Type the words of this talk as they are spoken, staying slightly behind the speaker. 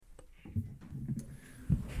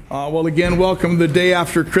Well, again, welcome the day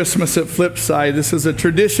after Christmas at Flipside. This is a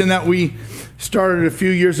tradition that we started a few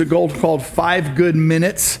years ago called 5 Good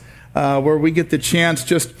Minutes, where we get the chance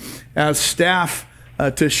just as staff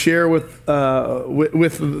to share with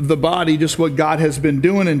the body just what God has been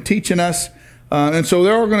doing and teaching us. And so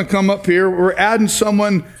they're all going to come up here. We're adding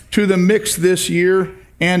someone to the mix this year,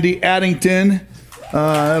 Andy Addington.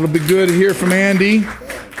 It'll be good to hear from Andy.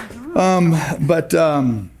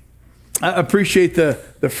 I appreciate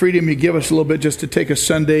the freedom you give us a little bit just to take a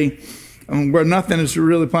Sunday where nothing is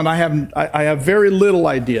really planned. I have very little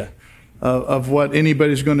idea of what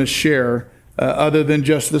anybody's going to share other than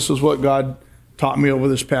just this is what God taught me over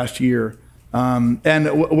this past year. And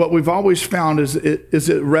what we've always found is it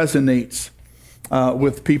resonates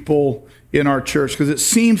with people in our church because it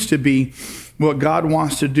seems to be what God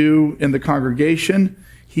wants to do in the congregation.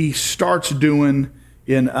 He starts doing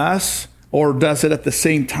in us or does it at the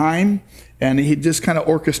same time. And he just kind of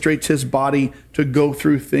orchestrates his body to go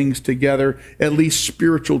through things together, at least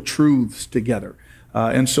spiritual truths together.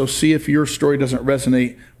 And so see if your story doesn't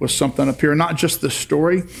resonate with something up here, not just the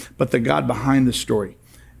story, but the God behind the story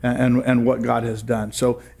and what God has done.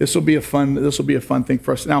 So this will be a fun thing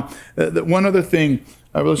for us. Now, one other thing,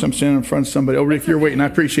 I realize I'm standing in front of somebody. Oh, Rick, you're waiting. I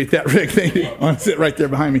appreciate that, Rick. Thank you. I want to sit right there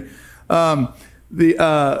behind me.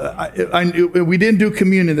 We didn't do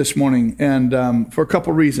communion this morning, and for a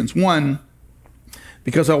couple reasons. One,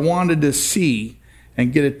 because I wanted to see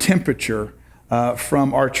and get a temperature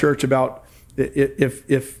from our church about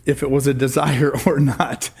if it was a desire or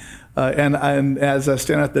not. And as I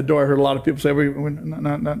stand at the door, I heard a lot of people say, "We're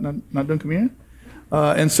not doing communion,"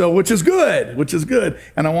 and so which is good.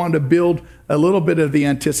 And I wanted to build a little bit of the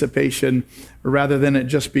anticipation rather than it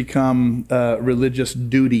just become religious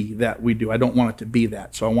duty that we do. I don't want it to be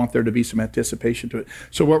that. So I want there to be some anticipation to it.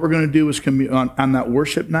 So what we're going to do is on that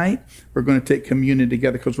worship night, we're going to take communion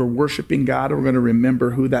together because we're worshiping God. And we're going to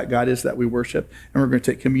remember who that God is that we worship. And we're going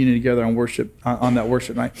to take communion together on that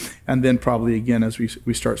worship night. And then probably again as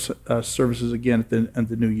we start services again at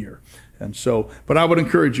the new year. And so, but I would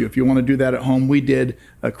encourage you, if you want to do that at home, we did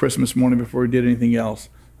Christmas morning before we did anything else.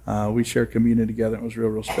 We shared communion together. It was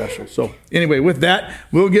real special. So anyway, with that,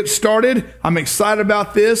 we'll get started. I'm excited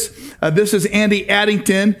about this. This is Andy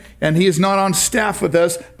Addington, and he is not on staff with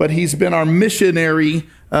us, but he's been our missionary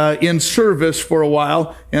in service for a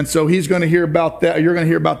while. And so he's going to hear about that. You're going to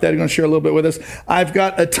hear about that. He's going to share a little bit with us. I've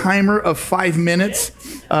got a timer of 5 minutes,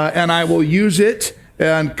 and I will use it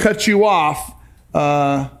and cut you off,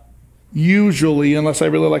 usually, unless I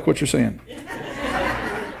really like what you're saying.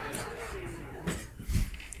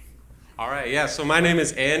 All right, yeah, so my name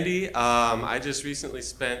is Andy. I just recently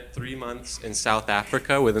spent 3 months in South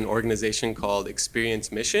Africa with an organization called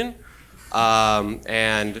Experience Mission.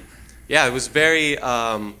 And yeah, it was very,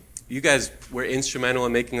 you guys were instrumental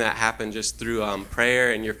in making that happen just through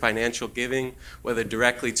prayer and your financial giving, whether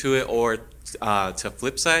directly to it or to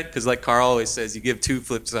Flipside. Because like Carl always says, you give to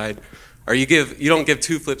Flipside, or you don't give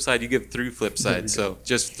to Flipside, you give through Flipside. So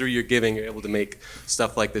just through your giving, you're able to make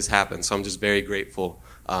stuff like this happen. So I'm just very grateful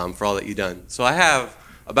for all that you've done. So I have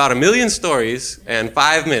about 1 million stories and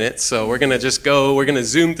 5 minutes. So we're going to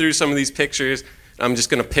zoom through some of these pictures. I'm just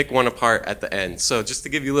going to pick one apart at the end. So just to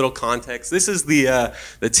give you a little context, this is the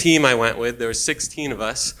team I went with. There were 16 of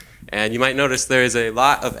us. And you might notice there is a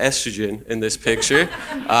lot of estrogen in this picture,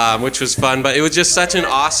 which was fun. But it was just such an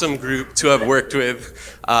awesome group to have worked with,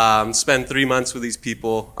 spend 3 months with these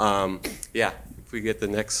people. Yeah, if we get the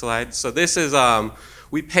next slide. So this is...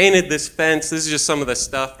 we painted this fence. This is just some of the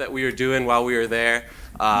stuff that we were doing while we were there.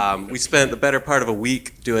 We spent the better part of a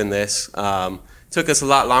week doing this. Took us a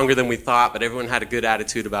lot longer than we thought, but everyone had a good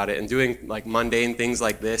attitude about it. And doing like mundane things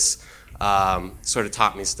like this sort of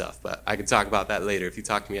taught me stuff. But I can talk about that later if you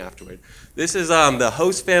talk to me afterward. This is the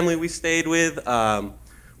host family we stayed with.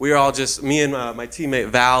 We were all just, me and my teammate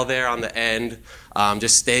Val there on the end,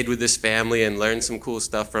 just stayed with this family and learned some cool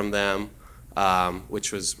stuff from them,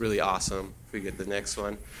 which was really awesome. We get the next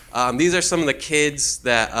one. These are some of the kids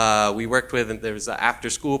that we worked with, and there was an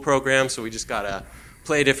after-school program, so we just got to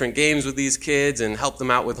play different games with these kids and help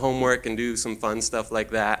them out with homework and do some fun stuff like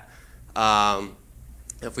that.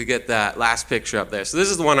 If we get that last picture up there. So this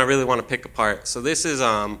is the one I really want to pick apart. So this is,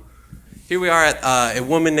 here we are at a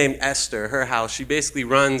woman named Esther, her house. She basically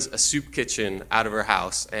runs a soup kitchen out of her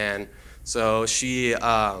house, and so she...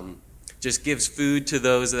 just gives food to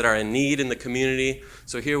those that are in need in the community.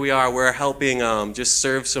 So here we are, we're helping just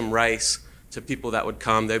serve some rice to people that would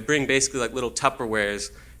come. They bring basically like little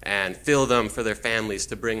Tupperwares and fill them for their families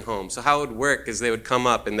to bring home. So how it would work is they would come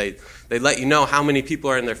up and they let you know how many people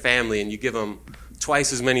are in their family, and you give them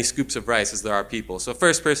twice as many scoops of rice as there are people. So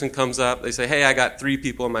first person comes up, they say, hey, I got 3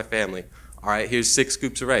 people in my family. All right, here's 6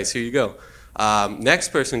 scoops of rice. Here you go.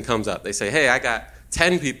 Next person comes up, they say, hey, I got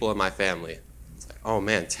 10 people in my family. It's like, oh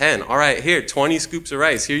man, 10. All right, here, 20 scoops of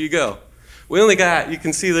rice. Here you go. We only got, you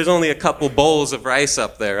can see there's only a couple bowls of rice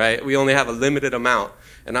up there, right? We only have a limited amount.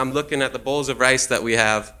 And I'm looking at the bowls of rice that we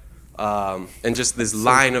have, and just this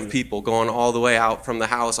line of people going all the way out from the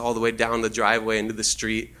house, all the way down the driveway into the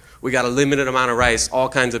street. We got a limited amount of rice, all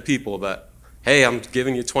kinds of people, but hey, I'm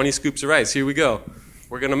giving you 20 scoops of rice. Here we go.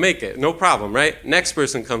 We're going to make it. No problem, right? Next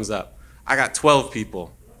person comes up. I got 12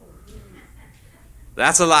 people.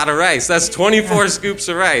 That's a lot of rice. That's 24 scoops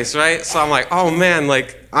of rice, right? So I'm like, oh man,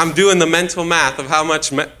 like I'm doing the mental math of how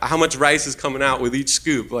much rice is coming out with each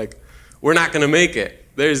scoop. Like, we're not going to make it.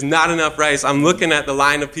 There's not enough rice. I'm looking at the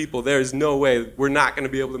line of people. There is no way we're not going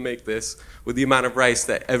to be able to make this with the amount of rice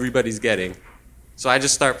that everybody's getting. So I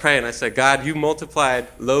just start praying. I said, God, you multiplied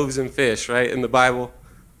loaves and fish, right, in the Bible.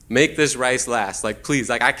 Make this rice last. Like, please,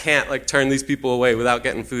 like I can't like turn these people away without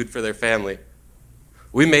getting food for their family.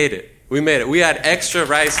 We made it. We made it. We had extra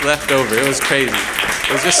rice left over. It was crazy.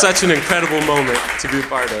 It was just such an incredible moment to be a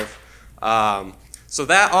part of. So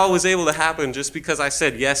that all was able to happen just because I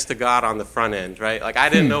said yes to God on the front end, right? Like I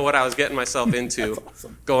didn't know what I was getting myself into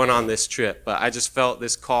going on this trip, but I just felt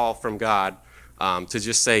this call from God to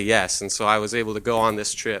just say yes. And so I was able to go on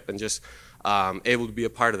this trip and just able to be a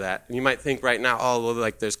part of that. And you might think right now, oh, well,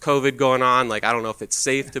 like there's COVID going on. Like I don't know if it's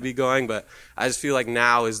safe to be going, but I just feel like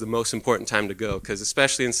now is the most important time to go because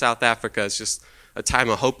especially in South Africa, it's just a time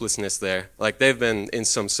of hopelessness there. Like they've been in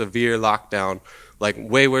some severe lockdown, like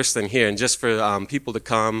way worse than here. And just for people to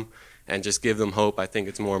come and just give them hope, I think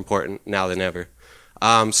it's more important now than ever.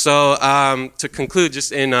 So to conclude,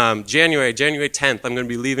 just in January 10th, I'm going to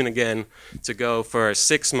be leaving again to go for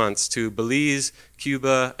 6 months to Belize,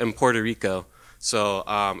 Cuba, and Puerto Rico. So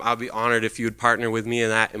I'll be honored if you would partner with me in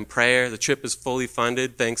that in prayer. The trip is fully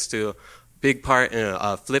funded thanks to big part in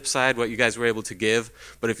a flip side, what you guys were able to give.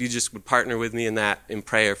 But if you just would partner with me in that in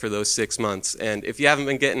prayer for those 6 months. And if you haven't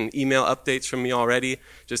been getting email updates from me already,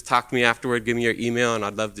 just talk to me afterward, give me your email, and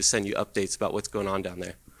I'd love to send you updates about what's going on down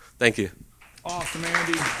there. Thank you. Awesome,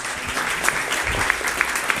 Andy.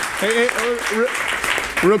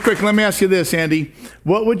 Hey, real quick, let me ask you this, Andy.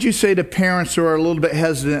 What would you say to parents who are a little bit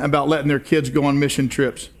hesitant about letting their kids go on mission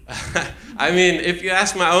trips? I mean, if you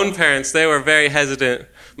ask my own parents, they were very hesitant.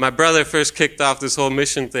 My brother first kicked off this whole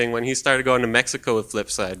mission thing when he started going to Mexico with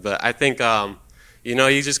Flipside. But I think,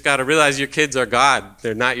 you just got to realize your kids are God.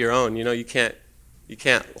 They're not your own. You can't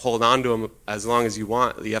hold on to them as long as you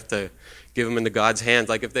want. You have to give them into God's hands.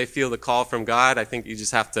 Like if they feel the call from God, I think you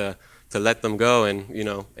just have to let them go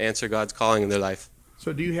and, answer God's calling in their life.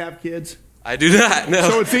 So do you have kids? I do not, no.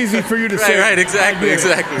 So it's easy for you to say. Right, exactly.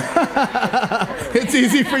 It's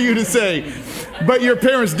easy for you to say. But your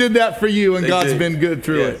parents did that for you, and God's been good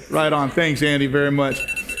through it. Right on. Thanks, Andy, very much.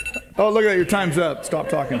 Oh, look at that. Your time's up. Stop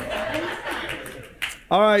talking.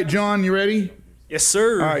 All right, John, you ready? Yes,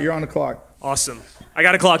 sir. All right, you're on the clock. Awesome. I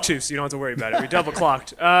got a clock, too, so you don't have to worry about it. We double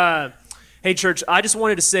clocked. Hey, church, I just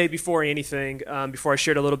wanted to say before anything, before I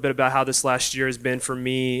shared a little bit about how this last year has been for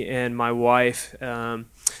me and my wife,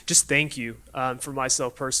 just thank you for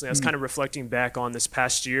myself personally. I was kind of reflecting back on this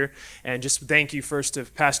past year, and just thank you first to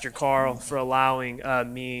Pastor Carl for allowing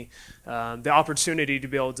me the opportunity to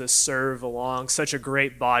be able to serve along such a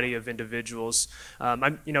great body of individuals. I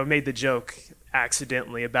made the joke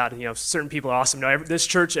accidentally about certain people are awesome. No, this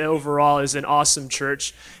church overall is an awesome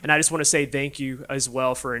church, and I just want to say thank you as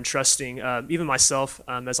well for entrusting even myself,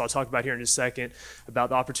 as I'll talk about here in a second, about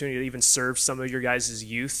the opportunity to even serve some of your guys'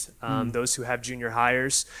 youth, those who have junior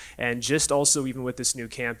hires, and just also even with this new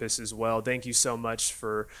campus as well. Thank you so much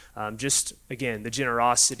for just, again, the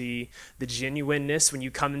generosity, the genuineness when you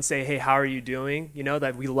come and say, hey, how are you doing?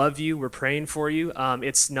 That we love you, we're praying for you.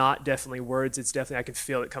 It's not definitely words, it's definitely, I can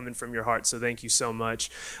feel it coming from your heart, so thank you so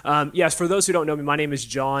much. Yes, for those who don't know me, my name is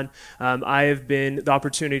John. I have been the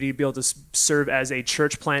opportunity to be able to serve as a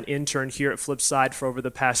church plant intern here at Flipside for over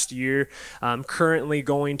the past year. I'm currently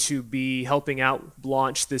going to be helping out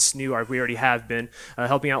launch this new, or we already have been,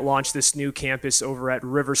 helping out launch this new campus over at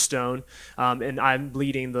Riverstone, and I'm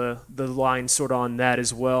leading the line sort of on that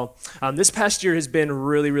as well. This past year has been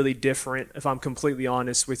really, really different, if I'm completely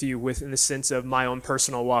honest with you, in the sense of my own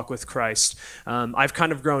personal walk with Christ. I've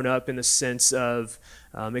kind of grown up in the sense of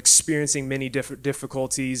experiencing many different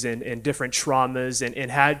difficulties and different traumas,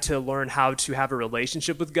 and had to learn how to have a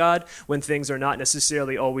relationship with God when things are not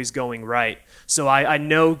necessarily always going right. So I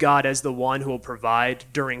know God as the one who will provide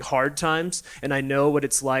during hard times, and I know what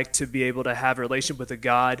it's like to be able to have a relationship with a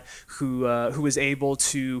God who is able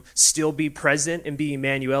to still be present and be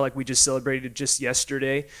Emmanuel, like we just celebrated just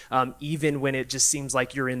yesterday, even when it just seems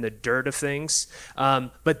like you're in the dirt of things.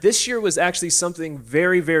 But this year was actually something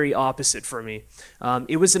very, very opposite for me.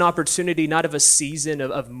 It was an opportunity, not of a season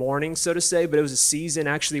of mourning, so to say, but it was a season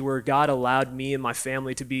actually where God allowed me and my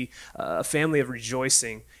family to be a family of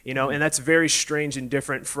rejoicing, and that's very strange and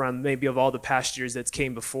different from maybe of all the past years that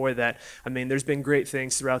came before that. I mean, there's been great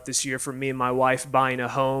things throughout this year for me and my wife, buying a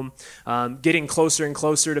home, getting closer and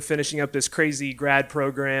closer to finishing up this crazy grad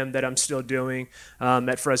program that I'm still doing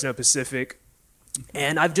at Fresno Pacific.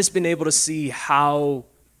 And I've just been able to see how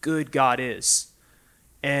good God is.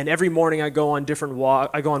 And every morning I go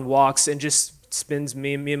on walks and just spends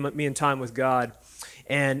me and time with God.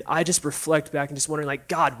 And I just reflect back and just wondering, like,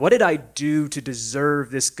 God, what did I do to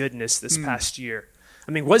deserve this goodness this past year?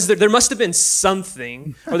 I mean, there must have been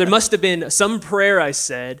something, or there must have been some prayer I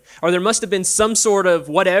said, or there must have been some sort of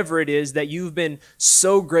whatever it is that you've been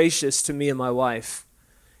so gracious to me and my wife.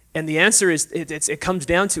 And the answer is, it comes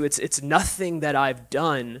down to, it's nothing that I've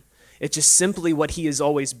done. It's just simply what he has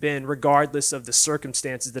always been, regardless of the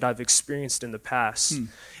circumstances that I've experienced in the past.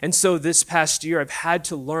 And so this past year, I've had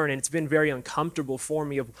to learn, and it's been very uncomfortable for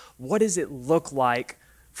me, of what does it look like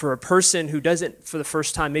for a person who doesn't, for the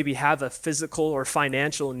first time, maybe have a physical or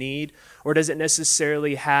financial need, or doesn't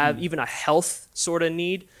necessarily have even a health sort of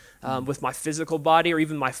need with my physical body, or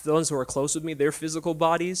even my ones who are close with me, their physical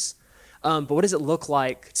bodies. But what does it look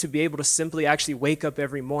like to be able to simply actually wake up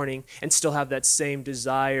every morning and still have that same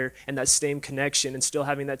desire and that same connection, and still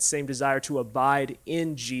having that same desire to abide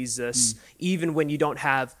in Jesus, even when you don't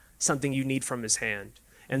have something you need from his hand?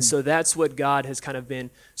 And so that's what God has kind of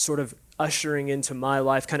been sort of ushering into my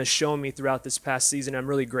life, kind of showing me throughout this past season. I'm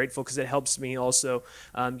really grateful because it helps me also,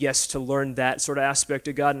 to learn that sort of aspect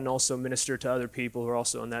of God, and also minister to other people who are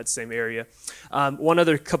also in that same area. One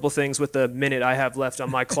other couple things with the minute I have left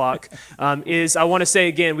on my clock is I want to say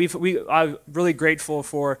again, I'm really grateful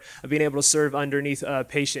for being able to serve underneath a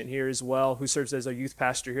patient here as well, who serves as our youth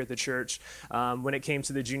pastor here at the church. When it came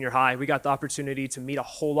to the junior high, we got the opportunity to meet a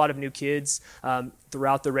whole lot of new kids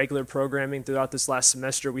throughout the regular programming. Throughout this last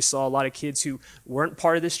semester, we saw a lot of kids who weren't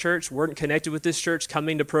part of this church, weren't connected with this church,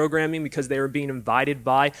 coming to programming because they were being invited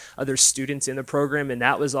by other students in the program, and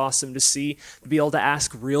that was awesome to see, to be able to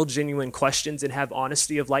ask real, genuine questions and have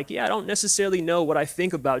honesty of like, I don't necessarily know what I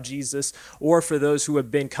think about Jesus, or for those who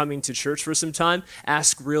have been coming to church for some time,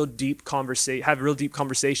 have real deep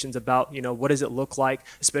conversations about, what does it look like,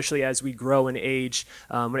 especially as we grow in age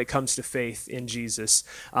when it comes to faith in Jesus.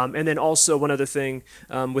 And then also one other thing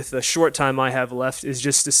with the short time I have left is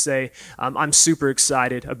just to say, I'm super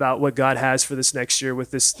excited about what God has for this next year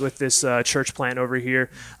with this church plant over here,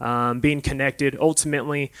 being connected.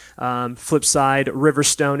 Ultimately, flip side,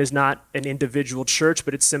 Riverstone is not an individual church,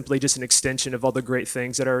 but it's simply just an extension of all the great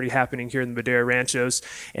things that are already happening here in the Madera Ranchos.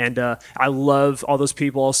 And I love all those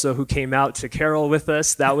people also who came out to Carol with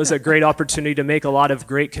us. That was a great opportunity to make a lot of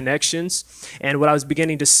great connections. And what I was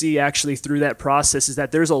beginning to see actually through that process is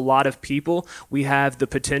that there's a lot of people. We have the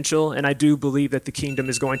potential, and I do believe that the kingdom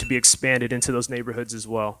is going to be expanded into those neighborhoods as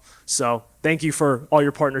well. So thank you for all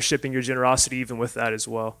your partnership and your generosity even with that as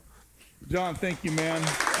well. John, thank you, man.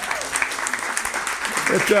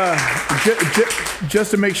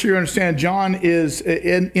 Just to make sure you understand, John is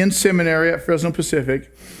in seminary at Fresno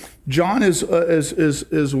Pacific. John is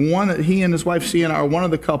one. He and his wife Sienna are one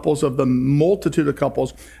of the couples of the multitude of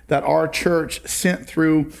couples that our church sent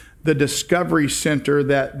through the Discovery Center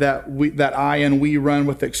that I and we run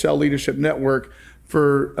with Excel Leadership Network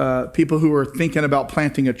for people who are thinking about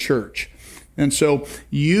planting a church. And so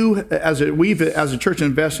we've as a church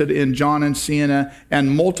invested in John and Sienna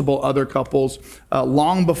and multiple other couples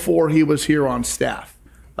long before he was here on staff.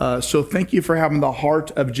 So thank you for having the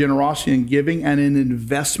heart of generosity and giving, and an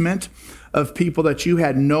investment of people that you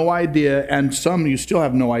had no idea, and some you still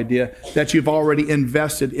have no idea, that you've already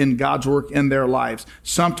invested in God's work in their lives.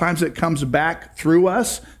 Sometimes it comes back through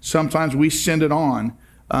us. Sometimes we send it on.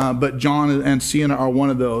 But John and Sienna are one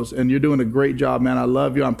of those, and you're doing a great job, man. I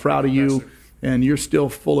love you. I'm proud of you, and you're still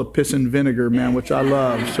full of piss and vinegar, man, which I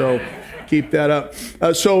love. So Keep that up.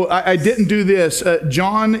 So I didn't do this.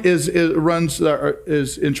 John is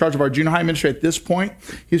in charge of our junior high ministry at this point.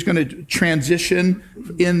 He's going to transition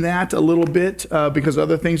in that a little bit because of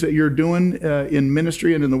other things that you're doing in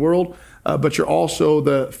ministry and in the world. But you're also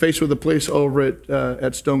the face of the place over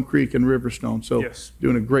at Stone Creek and Riverstone. So Yes.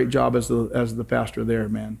 doing a great job as the pastor there,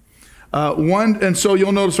 man. And so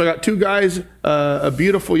you'll notice I got two guys, a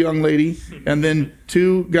beautiful young lady, and then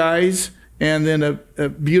two guys, and then a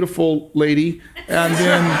beautiful lady, and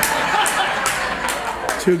then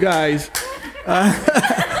two guys.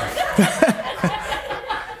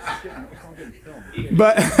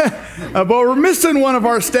 But we're missing one of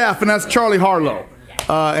our staff, and that's Charlie Harlow.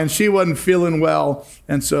 And she wasn't feeling well,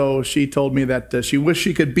 and so she told me that she wished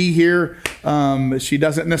she could be here. She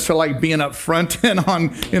doesn't necessarily like being up front and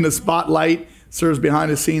in the spotlight. Serves behind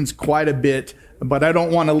the scenes quite a bit, but I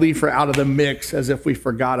don't want to leave her out of the mix as if we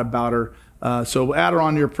forgot about her. So add her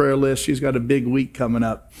on your prayer list. She's got a big week coming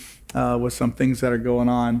up with some things that are going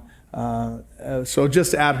on. So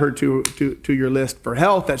just add her to your list for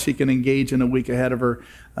health, that she can engage in a week ahead of her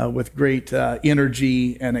with great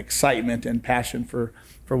energy and excitement and passion for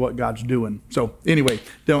what God's doing. So anyway,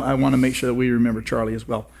 I want to make sure that we remember Charlie as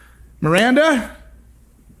well. Miranda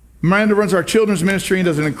runs our children's ministry and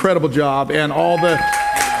does an incredible job, and all the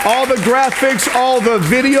graphics, all the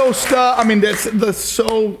video stuff. I mean, that's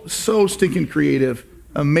so stinking creative,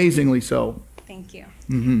 amazingly so. Thank you.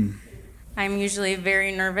 Mm-hmm. I'm usually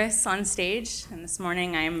very nervous on stage, and this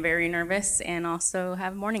morning I am very nervous and also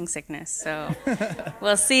have morning sickness. So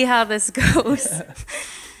we'll see how this goes.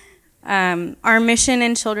 Our mission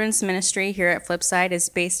in children's ministry here at Flipside is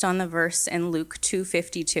based on the verse in Luke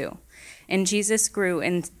 2:52. And Jesus grew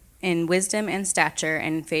in wisdom and stature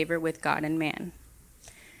and in favor with God and man.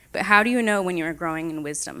 But how do you know when you are growing in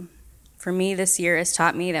wisdom? For me, this year has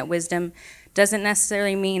taught me that wisdom doesn't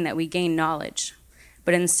necessarily mean that we gain knowledge,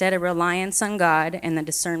 but instead a reliance on God and the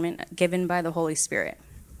discernment given by the Holy Spirit.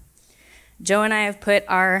 Joe and I have put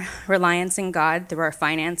our reliance in God through our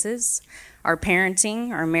finances, our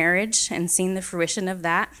parenting, our marriage, and seen the fruition of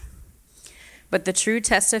that. But the true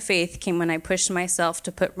test of faith came when I pushed myself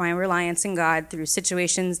to put my reliance in God through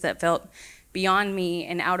situations that felt beyond me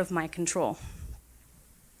and out of my control.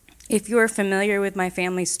 If you are familiar with my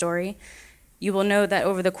family story, you will know that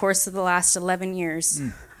over the course of the last 11 years,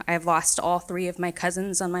 I have lost all 3 of my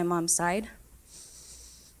cousins on my mom's side.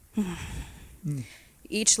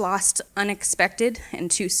 Each lost unexpected and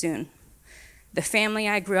too soon. The family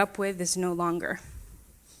I grew up with is no longer.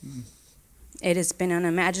 It has been an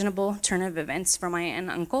unimaginable turn of events for my aunt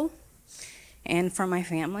and uncle and for my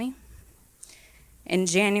family. In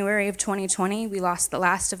January of 2020, we lost the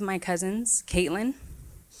last of my cousins, Caitlin,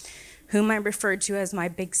 whom I referred to as my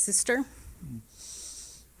big sister.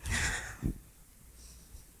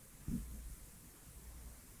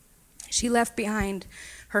 She left behind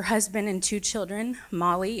her husband and 2 children,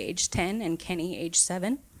 Molly, age 10, and Kenny, age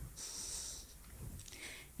 7.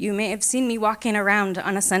 You may have seen me walking around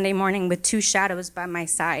on a Sunday morning with 2 shadows by my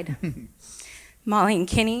side. Molly and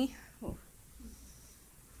Kenny.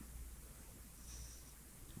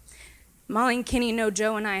 Molly and Kenny know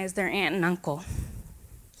Joe and I as their aunt and uncle.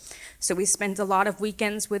 So we spent a lot of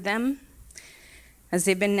weekends with them as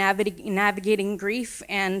they've been navigating grief,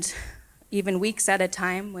 and even weeks at a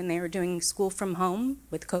time when they were doing school from home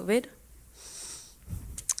with COVID.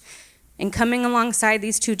 And coming alongside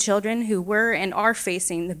these 2 children who were and are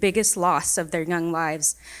facing the biggest loss of their young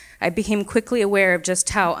lives, I became quickly aware of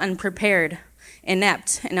just how unprepared,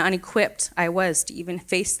 inept, and unequipped I was to even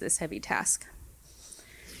face this heavy task.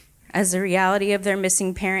 As the reality of their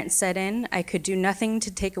missing parent set in, I could do nothing to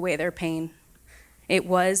take away their pain. It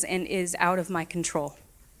was and is out of my control.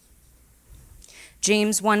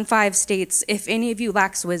 James 1:5 states, "If any of you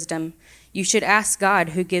lacks wisdom, you should ask God,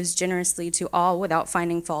 who gives generously to all without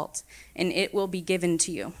finding fault, and it will be given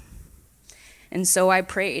to you." And so I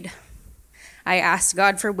prayed. I asked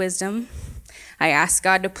God for wisdom. I asked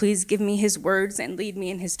God to please give me his words and lead me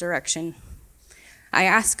in his direction. I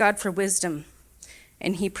asked God for wisdom,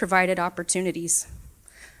 and he provided opportunities.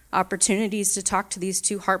 Opportunities to talk to these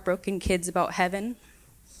 2 heartbroken kids about heaven.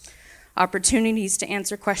 Opportunities to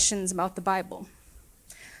answer questions about the Bible.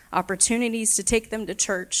 Opportunities to take them to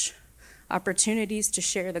church. Opportunities to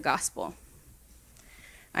share the gospel.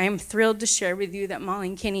 I am thrilled to share with you that Molly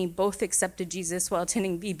and Kenny both accepted Jesus while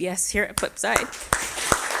attending VBS here at Flipside.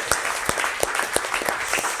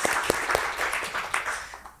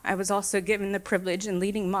 I was also given the privilege in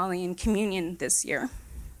leading Molly in communion this year.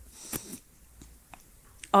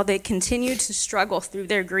 While they continue to struggle through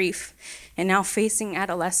their grief and now facing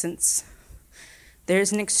adolescence,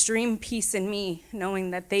 There's an extreme peace in me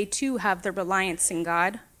knowing that they too have their reliance in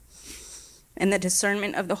God and the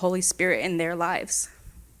discernment of the Holy Spirit in their lives.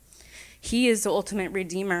 He is the ultimate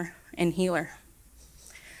redeemer and healer.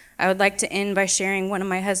 I would like to end by sharing one of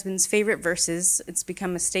my husband's favorite verses. It's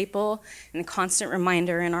become a staple and a constant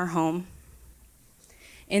reminder in our home.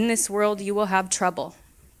 In this world you will have trouble,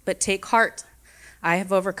 but take heart. I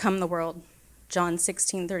have overcome the world. John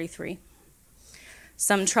 16:33.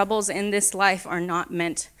 Some troubles in this life are not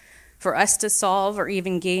meant for us to solve or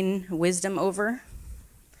even gain wisdom over.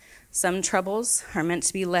 Some troubles are meant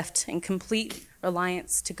to be left in complete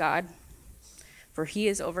reliance to God, for he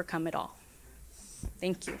has overcome it all.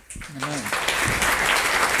 Thank you. Amen.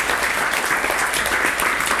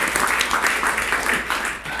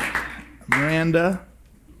 Miranda,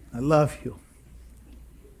 I love you.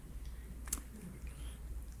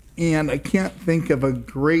 And I can't think of a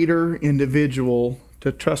greater individual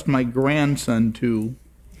to trust my grandson to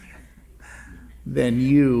than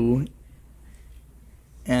you,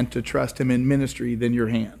 and to trust him in ministry than your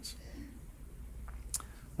hands.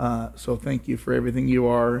 So thank you for everything you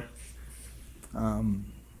are.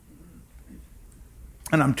 And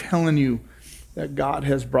I'm telling you that God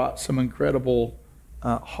has brought some incredible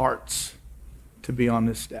hearts to be on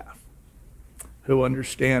this staff who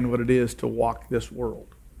understand what it is to walk this world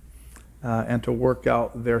and to work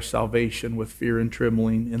out their salvation with fear and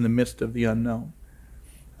trembling in the midst of the unknown.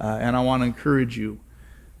 And I want to encourage you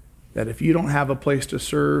that if you don't have a place to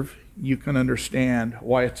serve, you can understand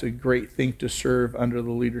why it's a great thing to serve under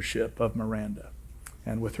the leadership of Miranda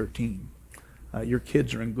and with her team. Your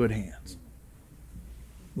kids are in good hands.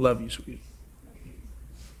 Love you, sweetie.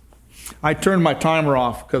 I turned my timer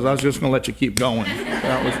off because I was just going to let you keep going.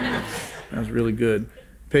 That was really good.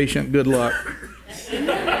 Patient, good luck.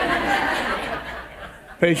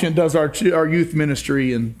 Patient does our youth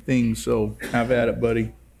ministry and things, so have at it,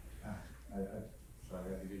 buddy.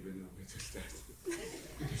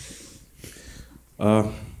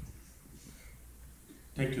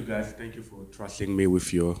 Thank you, guys. Thank you for trusting me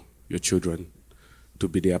with your children to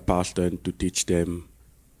be their pastor and to teach them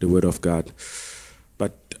the Word of God.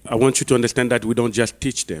 But I want you to understand that we don't just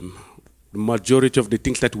teach them. The majority of the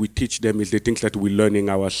things that we teach them is the things that we're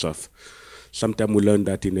learning ourselves. Sometimes we learn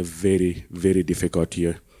that in a very, very difficult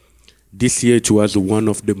year. This year, it was one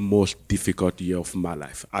of the most difficult years of my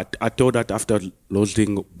life. I thought that after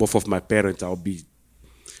losing both of my parents,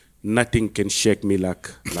 nothing can shake me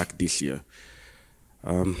like this year.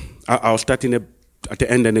 I'll start at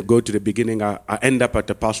the end and I go to the beginning. I end up at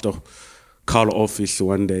the Pastor Carl office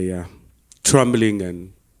one day, trembling,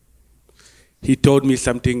 and he told me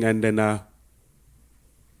something, and then I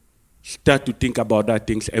start to think about that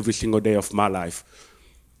things every single day of my life.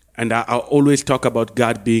 And I always talk about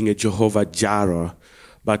God being a Jehovah Jireh,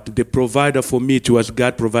 but the provider for me, it was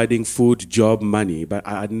God providing food, job, money, but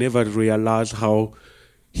I never realized how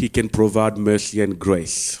he can provide mercy and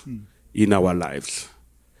grace in our lives.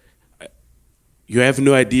 You have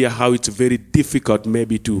no idea how it's very difficult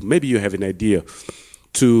maybe you have an idea,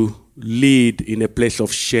 to lead in a place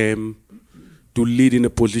of shame, to lead in a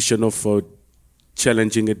position of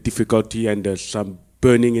challenging a difficulty and some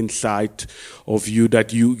burning inside of you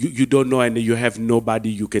that you don't know, and you have nobody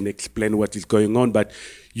you can explain what is going on, but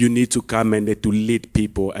you need to come and to lead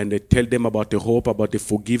people and tell them about the hope, about the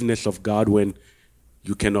forgiveness of God when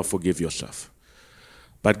you cannot forgive yourself.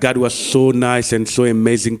 But God was so nice and so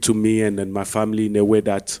amazing to me and my family in a way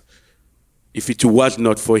that if it was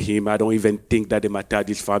not for him, I don't even think that the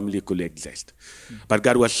Matadis family could exist. But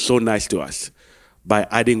God was so nice to us by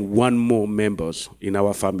adding one more members in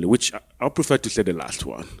our family, which I prefer to say the last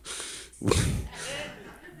one.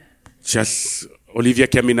 Just Olivia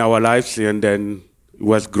came in our lives, and then it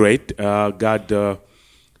was great. God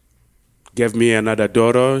gave me another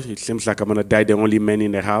daughter. It seems like I'm going to die the only man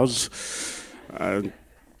in the house.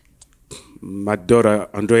 My daughter,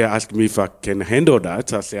 Andrea, asked me if I can handle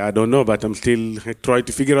that. I said, I don't know, but I'm still trying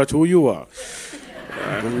to figure out who you are.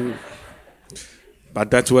 But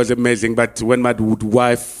that was amazing. But when my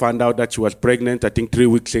wife found out that she was pregnant, I think 3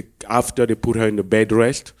 weeks after, they put her in the bed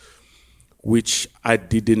rest, which I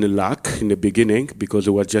didn't like in the beginning because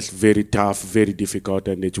it was just very tough, very difficult,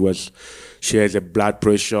 and she has a blood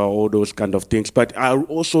pressure, all those kind of things. But I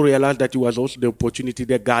also realized that it was also the opportunity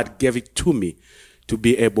that God gave it to me to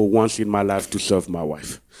be able once in my life to serve my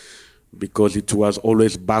wife, because it was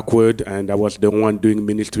always backward, and I was the one doing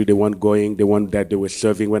ministry, the one going, the one that they were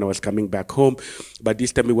serving when I was coming back home. But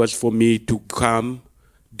this time it was for me to come,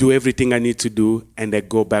 do everything I need to do, and then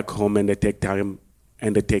go back home and take time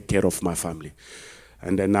and take care of my family.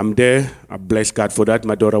 And then I'm there. I bless God for that.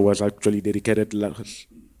 My daughter was actually dedicated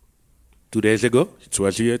 2 days ago. It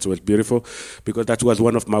was here. It was beautiful because that was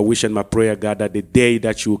one of my wish and my prayer, God, that the day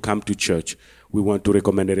that you come to church, we want to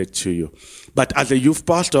recommend it to you. But as a youth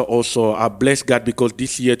pastor also, I bless God because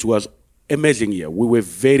this year it was amazing year. We were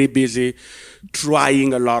very busy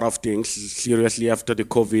trying a lot of things. Seriously, after the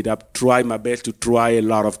COVID, I've tried my best to try a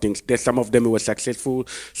lot of things. There's some of them were successful.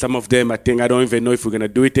 Some of them, I don't even know if we're going to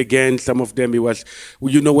do it again. Some of them, it was,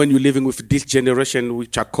 when you're living with this generation,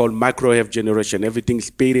 which are called microwave generation, everything's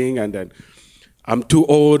speeding, and then I'm too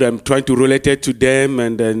old, I'm trying to relate it to them,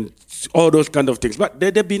 and then all those kind of things. But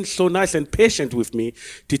they've been so nice and patient with me,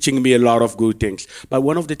 teaching me a lot of good things. But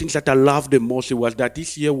one of the things that I loved the most was that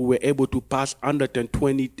this year we were able to pass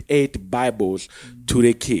 128 Bibles to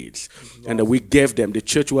the kids. And we gave them. The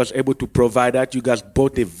church was able to provide that. You guys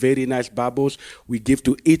bought a very nice Bibles. We give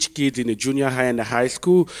to each kid in the junior high and the high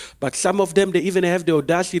school. But some of them, they even have the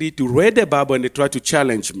audacity to read the Bible and they try to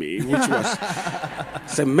challenge me, which was,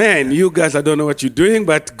 say, man, you guys, I don't know what you're doing,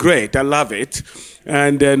 but great, I love it.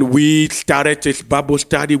 And then we started this Bible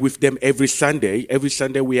study with them every Sunday. Every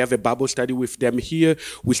Sunday we have a Bible study with them here.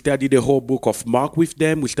 We study the whole book of Mark with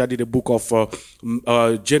them. We study the book of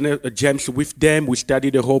James with them. We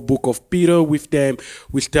study the whole book of Peter with them.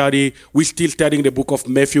 We're still studying the book of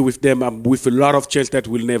Matthew with them, with a lot of chance that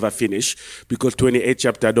we'll never finish because 28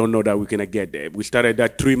 chapter, I don't know that we're going to get there. We started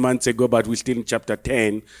that 3 months ago, but we're still in chapter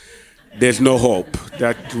 10. There's no hope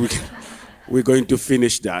that we're going to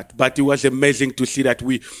finish that. But it was amazing to see that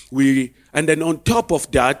and then on top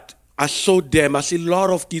of that, I see a lot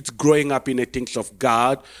of kids growing up in the things of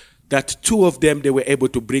God, that 2 of them, they were able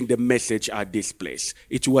to bring the message at this place.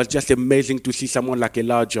 It was just amazing to see someone like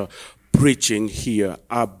Elijah preaching here.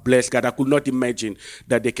 I bless God. I could not imagine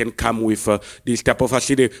that they can come with this type of. I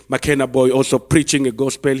see the McKenna boy also preaching a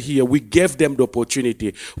gospel here. We gave them the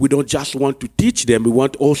opportunity. We don't just want to teach them. We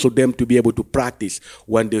want also them to be able to practice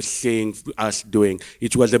when they're seeing us doing.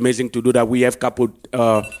 It was amazing to do that. We have couple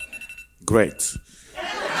great.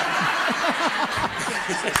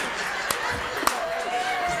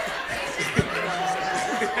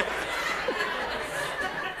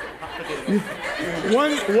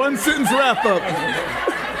 One sentence wrap up.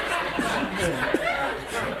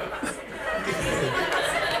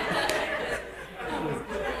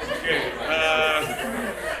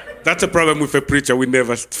 That's a problem with a preacher. We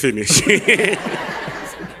never finish.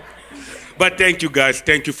 But thank you, guys.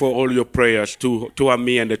 Thank you for all your prayers to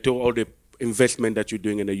me and to all the investment that you're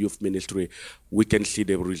doing in the youth ministry. We can see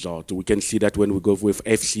the result. We can see that when we go with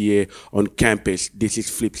FCA on campus, this is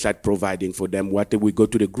Flipside providing for them. What we go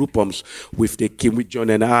to the group homes with the Kim, with John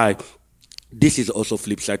and I, this is also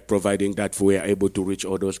Flipside providing that we are able to reach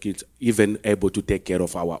all those kids, even able to take care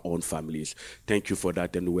of our own families. Thank you for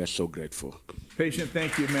that, and we're so grateful. Patient,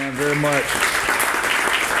 thank you, man, very much.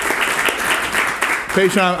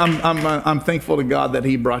 Patient, I'm thankful to God that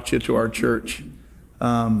He brought you to our church.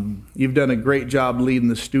 You've done a great job leading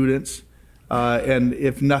the students, and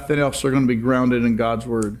if nothing else, they're going to be grounded in God's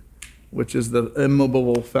Word, which is the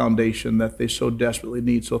immovable foundation that they so desperately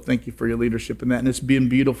need. So thank you for your leadership in that. And it's been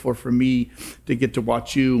beautiful for me to get to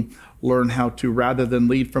watch you learn how to, rather than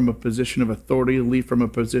lead from a position of authority, lead from a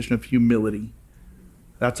position of humility.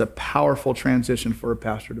 That's a powerful transition for a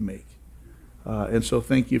pastor to make. And so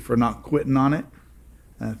thank you for not quitting on it.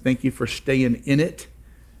 Thank you for staying in it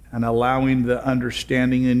and allowing the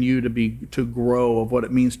understanding in you to grow of what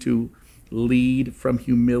it means to lead from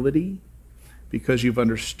humility, because you've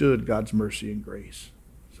understood God's mercy and grace.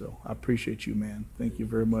 So I appreciate you, man. Thank you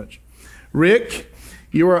very much. Rick,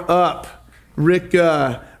 you are up. Rick,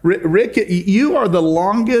 you are the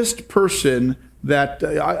longest person that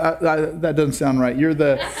that doesn't sound right. You're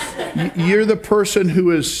the person who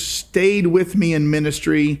has stayed with me in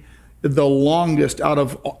ministry the longest out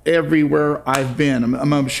of everywhere I've been.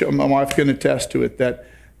 I'm sure my wife can attest to it, that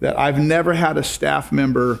I've never had a staff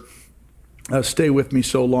member stay with me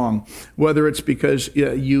so long, whether it's because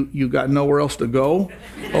you got nowhere else to go,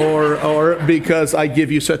 or because I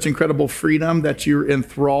give you such incredible freedom that you're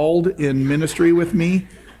enthralled in ministry with me,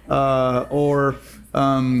 or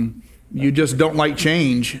you just don't like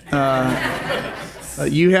change. You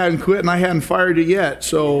hadn't quit and I hadn't fired you yet,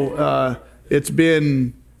 so it's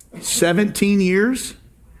been 17 years.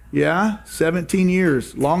 Yeah, 17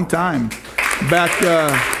 years, long time. Back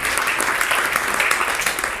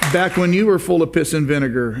when you were full of piss and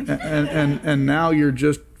vinegar, and now you're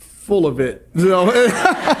just full of it. So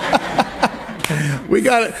we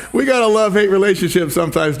got a love-hate relationship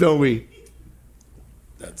sometimes, don't we?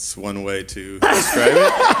 That's one way to describe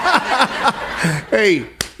it. Hey,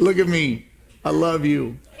 look at me. I love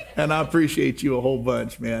you, and I appreciate you a whole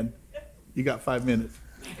bunch, man. You got 5 minutes.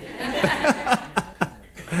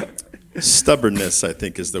 Stubbornness, I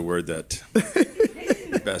think, is the word that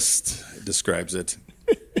best describes it.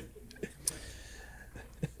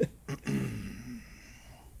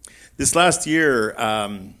 This last year,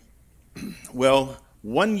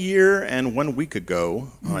 1 year and 1 week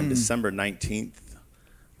ago, on December 19th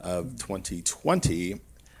of 2020,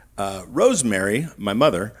 Rosemary, my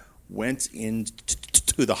mother, went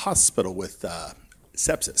into the hospital with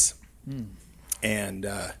sepsis. And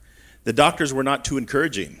the doctors were not too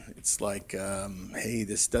encouraging. It's like, hey,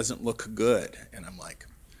 this doesn't look good. And I'm like,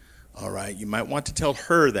 all right, you might want to tell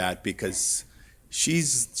her that because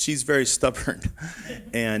she's very stubborn.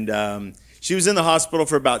 And she was in the hospital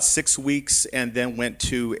for about 6 weeks and then went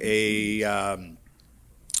to a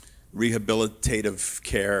rehabilitative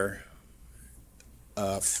care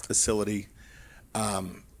facility,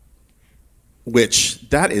 which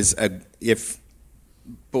that is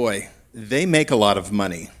they make a lot of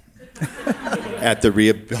money at the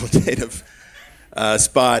rehabilitative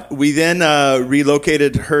spot. We then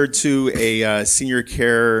relocated her to a senior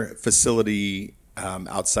care facility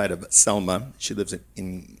outside of Selma. She lives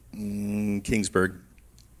in Kingsburg,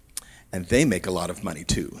 and they make a lot of money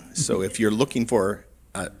too. So if you're looking for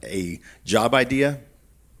a job idea,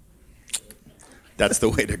 that's the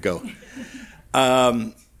way to go.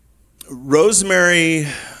 Rosemary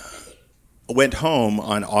went home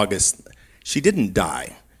on August. She didn't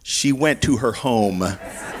die. She went to her home.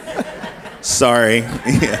 Sorry.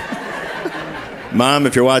 Yeah. Mom,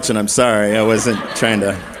 if you're watching, I'm sorry. I wasn't trying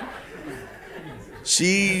to.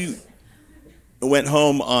 She went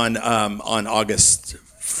home on August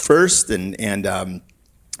 1st,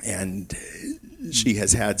 and she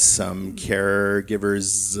has had some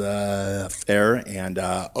caregivers there. And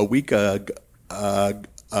a week ago,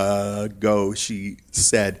 she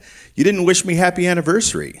said, "You didn't wish me happy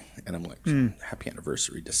anniversary." And I'm like, happy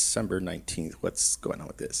anniversary, December 19th. What's going on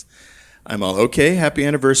with this? I'm all, okay, happy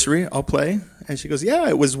anniversary, I'll play. And she goes, yeah,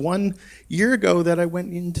 it was 1 year ago that I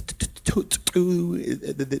went into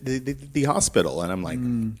the hospital. And I'm like,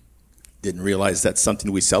 didn't realize that's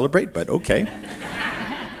something we celebrate, but okay.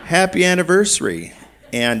 Happy anniversary.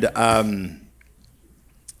 And I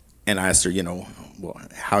asked her, well,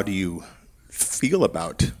 how do you feel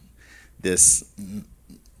about this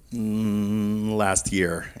last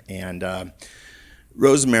year? And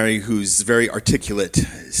Rosemary, who's very articulate,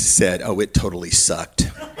 said, oh, it totally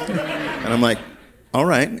sucked. And I'm like, all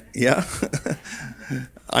right, yeah,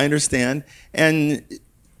 I understand. And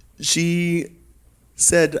she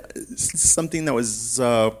said something that was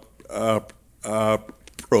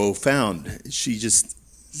profound. She just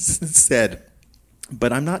said,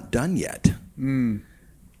 but I'm not done yet. And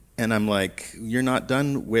I'm like, you're not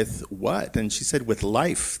done with what? And she said, with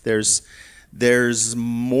life. There's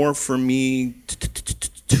more for me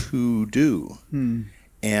to do.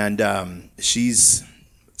 And she's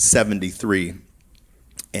 73,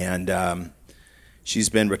 and she's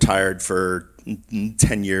been retired for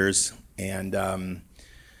 10 years. And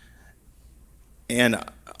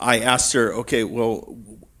I asked her, okay, well,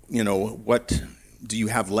 what do you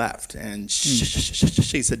have left? And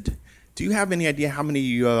she said, do you have any idea how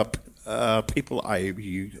many people I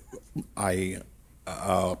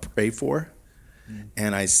pray for?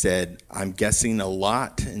 And I said, I'm guessing a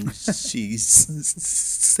lot. And she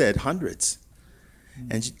said hundreds.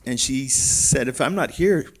 And she said, if I'm not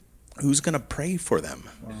here, who's going to pray for them?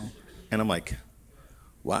 Wow. And I'm like,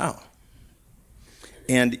 wow.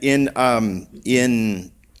 And in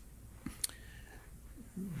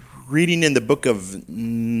reading in the book of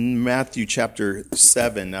Matthew chapter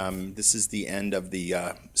 7, this is the end of the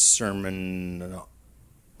Sermon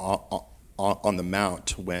on the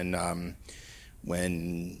Mount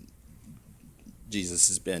when Jesus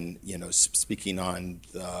has been, speaking on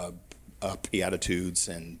the Beatitudes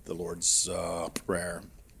and the Lord's Prayer.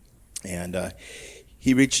 And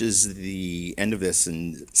he reaches the end of this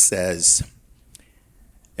and says,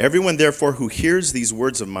 everyone, therefore, who hears these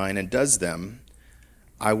words of mine and does them,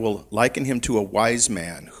 I will liken him to a wise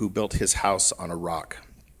man who built his house on a rock.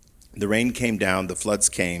 The rain came down, the floods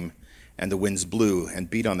came, and the winds blew and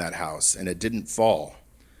beat on that house, and it didn't fall,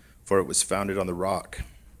 for it was founded on the rock.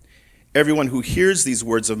 Everyone who hears these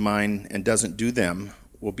words of mine and doesn't do them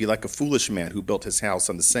will be like a foolish man who built his house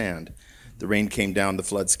on the sand. The rain came down, the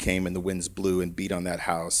floods came, and the winds blew and beat on that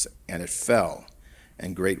house, and it fell,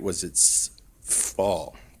 and great was its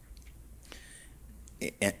fall.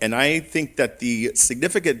 And I think that the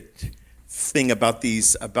significant thing about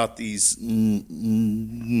these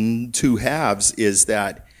two halves is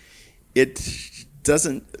that it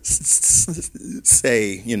doesn't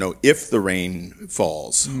say, if the rain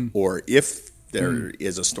falls or if there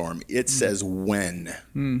is a storm. It says when.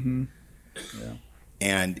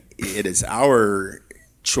 And it is our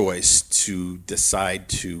choice to decide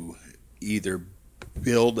to either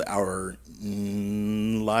build our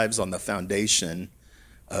lives on the foundation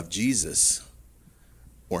of Jesus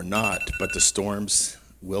or not, but the storms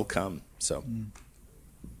will come. So,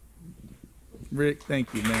 Rick,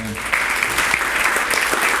 thank you, man.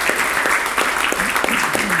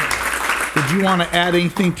 Did you want to add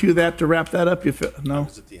anything to that to wrap that up? No?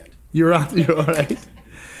 at the end. You're all right.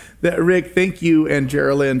 Rick, thank you and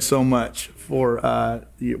Geraldine so much for,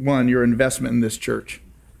 your investment in this church.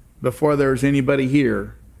 Before there was anybody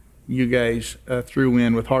here, you guys threw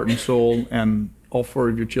in with heart and soul and all 4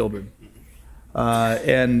 of your children.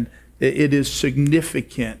 And it is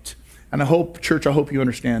significant. And I hope you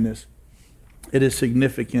understand this. It is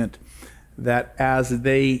significant that as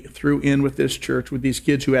they threw in with this church, with these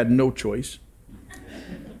kids who had no choice,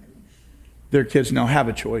 their kids now have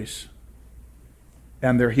a choice.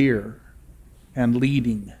 And they're here and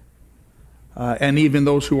leading. And even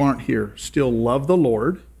those who aren't here still love the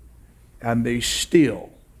Lord, and they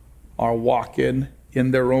still are walking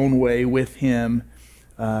in their own way with Him.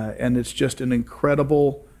 And it's just an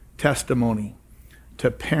incredible testimony to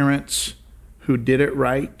parents who did it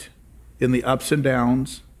right in the ups and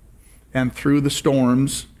downs and through the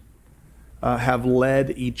storms, have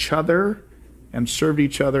led each other and served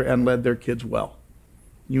each other and led their kids well.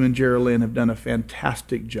 You and Geraldine have done a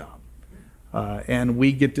fantastic job. And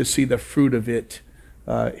we get to see the fruit of it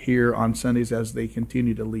here on Sundays as they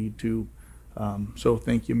continue to lead too. So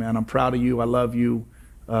thank you, man. I'm proud of you. I love you.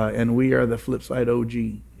 And we are the Flipside OG.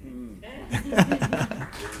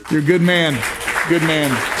 You're a good man. Good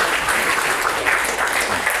man.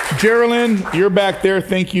 Geraldine, you're back there.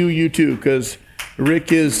 Thank you, you too, because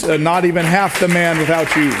Rick is not even half the man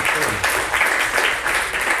without you.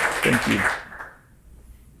 Thank you.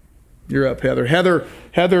 You're up, Heather.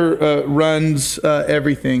 Heather runs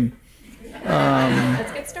everything.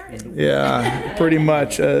 Let's get started. Yeah, pretty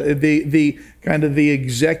much. The kind of the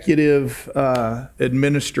executive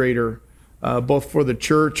administrator, both for the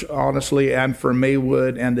church, honestly, and for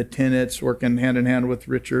Maywood and the tenants, working hand in hand with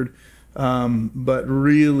Richard, but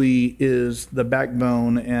really is the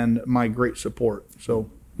backbone and my great support. So,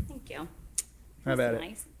 Thank you. have at it.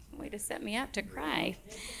 Nice way to set me up to cry.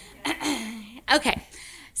 Okay.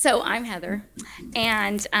 So I'm Heather,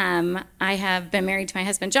 and I have been married to my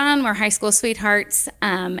husband, John. We're high school sweethearts,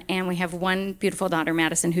 and we have one beautiful daughter,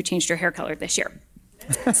 Madison, who changed her hair color this year.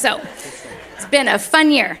 So it's been a fun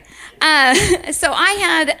year. So I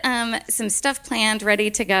had some stuff planned, ready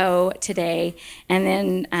to go today, and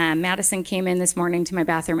then Madison came in this morning to my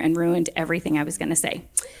bathroom and ruined everything I was going to say.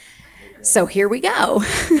 So here we go.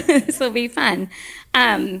 This will be fun.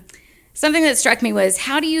 Something that struck me was,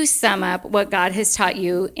 how do you sum up what God has taught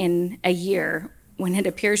you in a year when it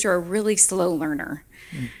appears you're a really slow learner?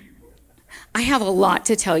 I have a lot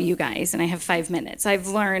to tell you guys, and I have 5 minutes. I've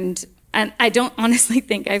learned, and I don't honestly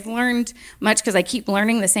think I've learned much because I keep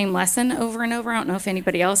learning the same lesson over and over. I don't know if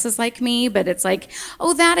anybody else is like me, but it's like,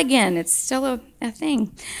 oh, that again. It's still a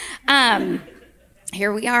thing.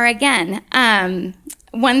 Here we are again.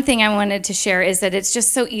 One thing I wanted to share is that it's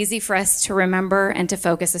just so easy for us to remember and to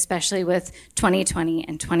focus, especially with 2020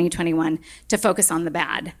 and 2021, to focus on the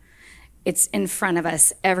bad. It's in front of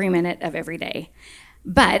us every minute of every day.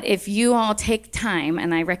 But if you all take time,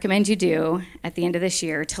 and I recommend you do at the end of this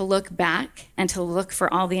year, to look back and to look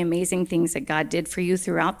for all the amazing things that God did for you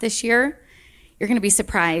throughout this year, you're going to be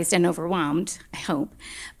surprised and overwhelmed, I hope,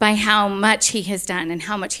 by how much He has done and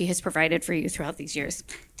how much He has provided for you throughout these years.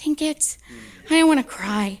 Dang it. I don't want to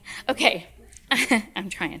cry. Okay. I'm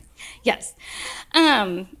trying. Yes.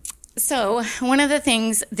 So one of the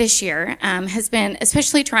things this year has been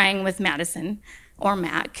especially trying with Madison, or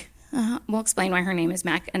Mac. We'll explain why her name is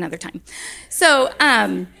Mac another time. So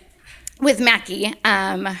with Mackie,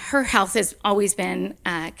 her health has always been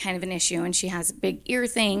kind of an issue, and she has a big ear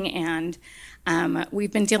thing, and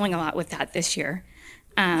we've been dealing a lot with that this year.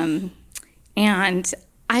 And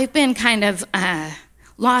I've been kind of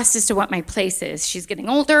lost as to what my place is. She's getting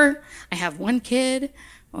older. I have one kid.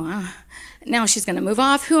 Well, now she's going to move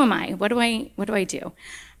off. Who am I? What do I do?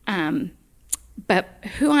 But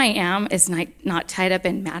who I am is not tied up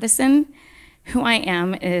in Madison. Who I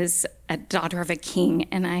am is a daughter of a king,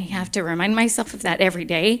 and I have to remind myself of that every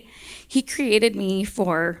day. He created me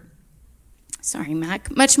for, sorry,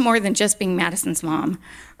 Mac, much more than just being Madison's mom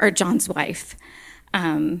or John's wife.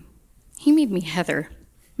 He made me Heather,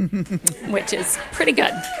 which is pretty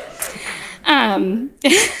good.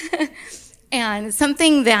 And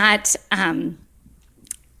something that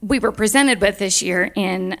we were presented with this year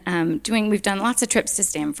in we've done lots of trips to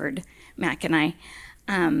Stanford, Mac and I.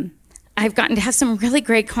 I've gotten to have some really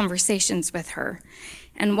great conversations with her.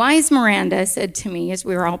 And wise Miranda said to me, as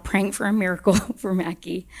we were all praying for a miracle for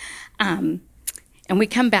Mackie, and we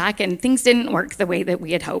come back and things didn't work the way that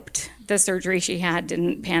we had hoped. The surgery she had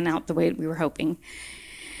didn't pan out the way we were hoping.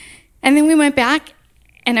 And then we went back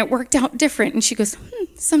and it worked out different. And she goes,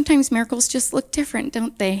 sometimes miracles just look different,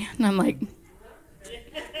 don't they? And I'm like,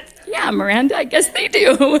 yeah, Miranda, I guess they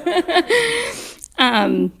do.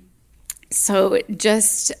 I'm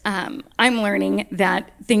learning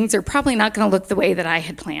that things are probably not going to look the way that I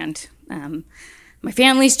had planned. My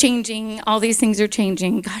family's changing. All these things are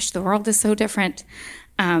changing. Gosh, the world is so different.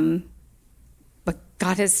 But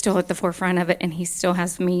God is still at the forefront of it, and he still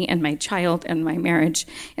has me and my child and my marriage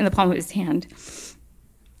in the palm of his hand.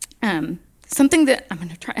 Something that I'm going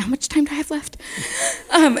to try. How much time do I have left?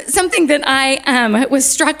 Something that I was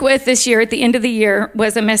struck with this year at the end of the year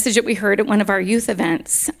was a message that we heard at one of our youth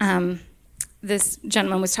events. This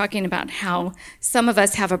gentleman was talking about how some of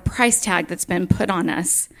us have a price tag that's been put on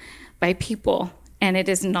us by people, and it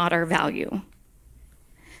is not our value.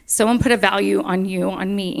 Someone put a value on you,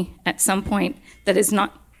 on me, at some point that is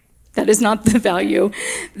not the value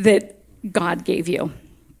that God gave you.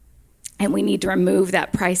 And we need to remove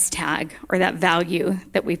that price tag or that value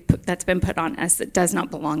that's been put on us that does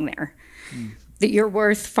not belong there. That you're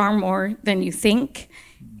worth far more than you think,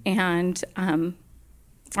 and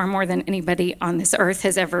far more than anybody on this earth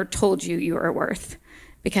has ever told you you are worth,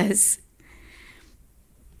 because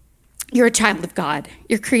you're a child of God.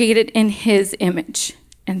 You're created in his image.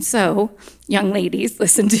 And so, young ladies,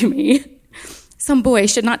 listen to me. Some boy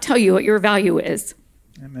should not tell you what your value is.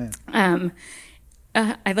 Amen.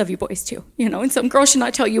 I love you boys too, and some girls should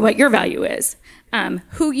not tell you what your value is.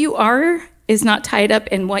 Who you are is not tied up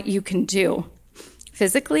in what you can do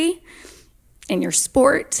physically, in your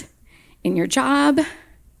sport, in your job.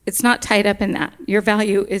 It's not tied up in that. Your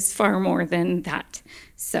value is far more than that.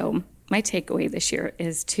 So my takeaway this year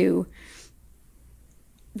is to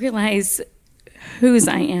realize whose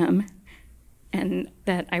I am and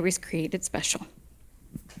that I was created special.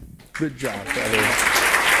 Good job, Heather.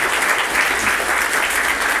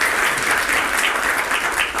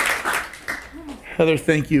 Heather,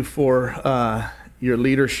 thank you for your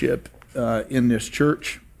leadership in this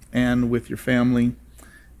church and with your family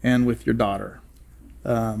and with your daughter.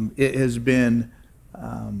 It has been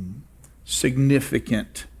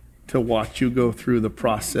significant to watch you go through the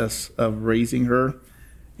process of raising her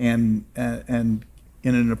and in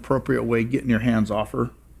an appropriate way getting your hands off her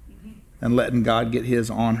and letting God get his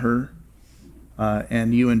on her,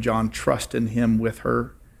 and you and John trusting him with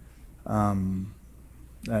her.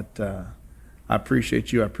 I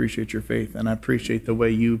appreciate you. I appreciate your faith, and I appreciate the way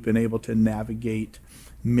you've been able to navigate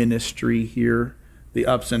ministry here, the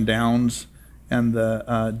ups and downs and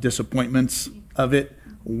the disappointments of it,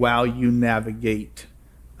 while you navigate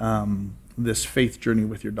this faith journey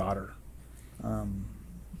with your daughter.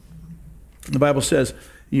 The Bible says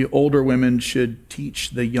you older women should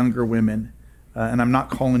teach the younger women, and I'm not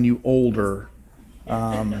calling you older,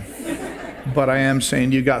 but I am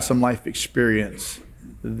saying you got some life experience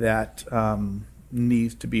that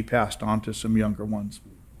needs to be passed on to some younger ones.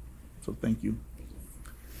 So thank you.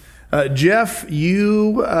 Jeff,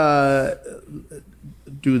 you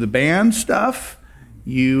do the band stuff.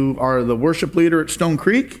 You are the worship leader at Stone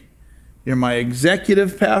Creek. You're my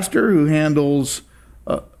executive pastor who handles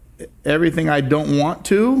everything I don't want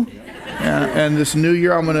to. And this new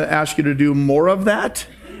year, I'm going to ask you to do more of that.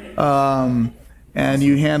 And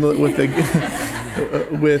you handle it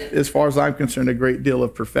with, as far as I'm concerned, a great deal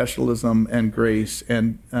of professionalism and grace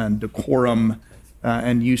and decorum.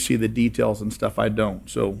 And you see the details and stuff I don't.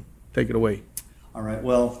 So take it away. All right.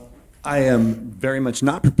 Well, I am very much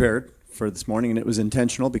not prepared for this morning, and it was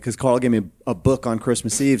intentional because Carl gave me a book on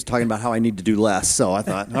Christmas Eve talking about how I need to do less. So I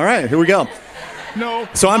thought, all right, here we go. No.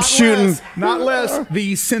 So I'm shooting. Not less.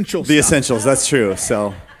 The essentials. The essentials. That's true.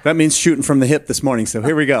 So that means shooting from the hip this morning. So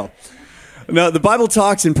here we go. Now, the Bible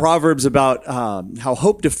talks in Proverbs about how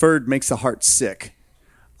hope deferred makes the heart sick.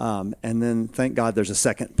 And then, thank God, there's a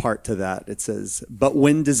second part to that. It says, but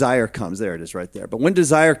when desire comes, there it is right there. But when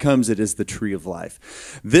desire comes, it is the tree of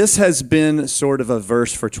life. This has been sort of a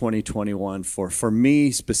verse for 2021 for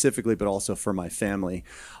me specifically, but also for my family.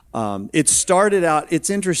 It started out, it's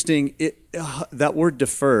interesting, that word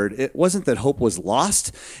deferred, it wasn't that hope was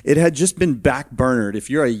lost. It had just been backburnered. If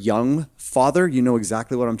you're a young father, you know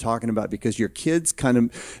exactly what I'm talking about, because your kids kind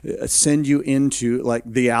of send you into like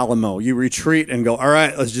the Alamo. You retreat and go, all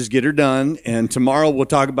right, let's just get her done. And tomorrow we'll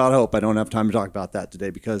talk about hope. I don't have time to talk about that today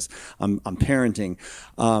because I'm parenting.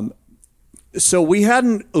 So we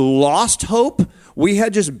hadn't lost hope. We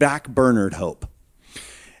had just backburnered hope.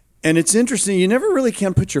 And it's interesting, you never really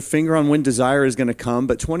can put your finger on when desire is going to come,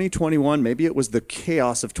 but 2021, maybe it was the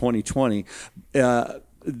chaos of 2020.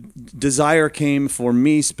 Desire came for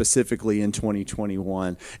me specifically in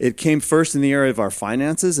 2021. It came first in the area of our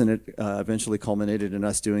finances, and it eventually culminated in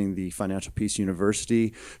us doing the Financial Peace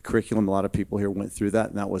University curriculum. A lot of people here went through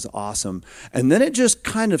that, and that was awesome. And then it just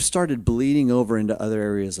kind of started bleeding over into other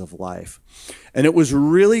areas of life. And it was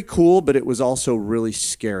really cool, but it was also really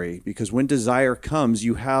scary, because when desire comes,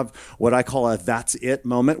 you have what I call a that's it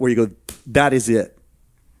moment, where you go, that is it.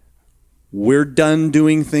 We're done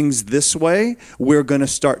doing things this way. We're going to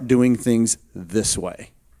start doing things this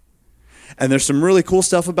way. And there's some really cool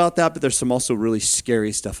stuff about that, but there's some also really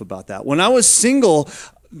scary stuff about that. When I was single,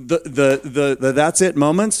 the that's it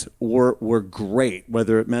moments were great.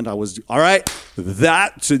 Whether it meant I was, all right,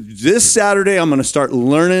 this Saturday I'm going to start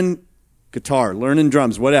learning guitar, learning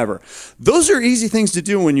drums, whatever. Those are easy things to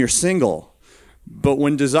do when you're single. But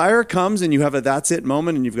when desire comes and you have a that's it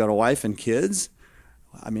moment and you've got a wife and kids,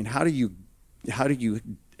 I mean, how do you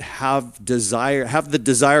have the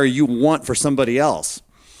desire you want for somebody else?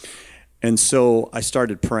 And so I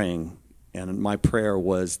started praying, and my prayer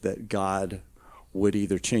was that God would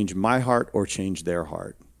either change my heart or change their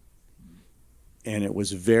heart. And it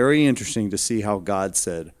was very interesting to see how God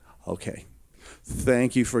said, okay,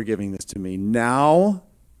 thank you for giving this to me. Now,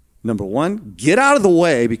 number one, get out of the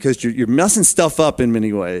way, because you're messing stuff up in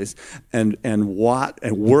many ways, and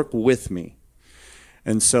work with me.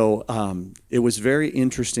 And so it was very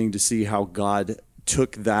interesting to see how God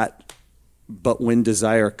took that, but when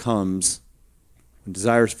desire comes, when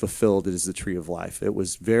desire is fulfilled, it is the tree of life. It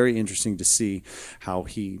was very interesting to see how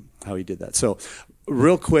he did that. So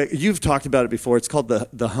real quick, you've talked about it before. It's called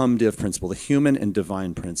the hum-div principle, the human and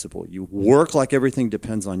divine principle. You work like everything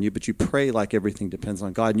depends on you, but you pray like everything depends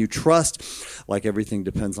on God, and you trust like everything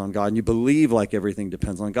depends on God, and you believe like everything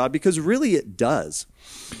depends on God, because really it does.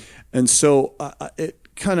 And so it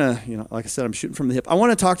kind of, like I said, I'm shooting from the hip. I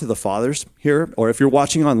want to talk to the fathers here, or if you're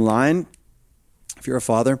watching online, if you're a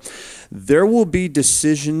father, there will be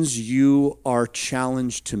decisions you are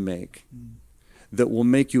challenged to make that will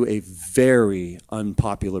make you a very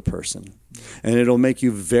unpopular person. And it'll make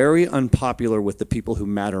you very unpopular with the people who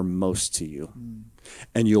matter most to you.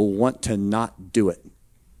 And you'll want to not do it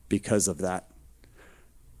because of that.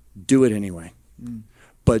 Do it anyway.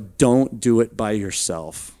 But don't do it by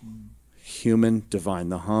yourself. Human, divine,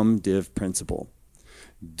 the hum-div principle.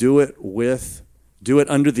 Do it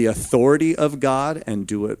under the authority of God, and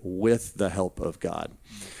do it with the help of God.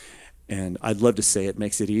 And I'd love to say it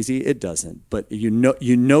makes it easy. It doesn't. But you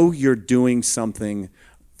know you're doing something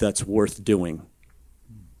that's worth doing.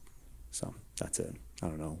 So that's it. I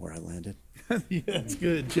don't know where I landed. Yeah, that's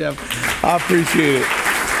good, Jeff. I appreciate it.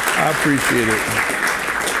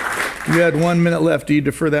 You had 1 minute left. Do you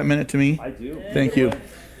defer that minute to me? I do. Thank you.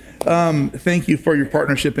 Thank you for your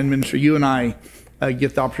partnership in ministry. You and I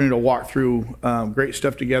get the opportunity to walk through great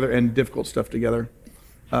stuff together and difficult stuff together,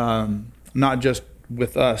 not just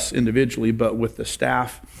with us individually, but with the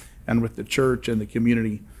staff and with the church and the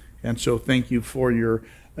community. And so thank you for your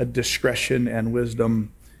discretion and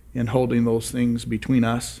wisdom in holding those things between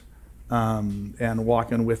us and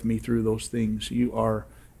walking with me through those things. You are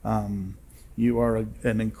an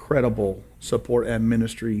incredible support and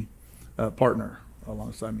ministry partner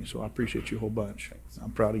alongside me. So I appreciate you a whole bunch.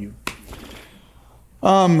 I'm proud of you.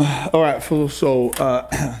 All right, so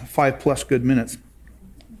 5+ good minutes.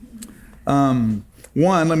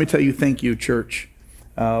 One, let me tell you, thank you, church.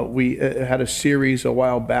 We had a series a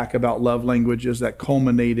while back about love languages that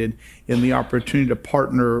culminated in the opportunity to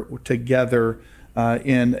partner together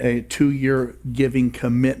in a 2-year giving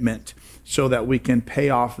commitment so that we can pay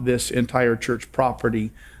off this entire church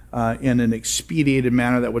property in an expedited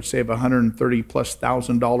manner that would save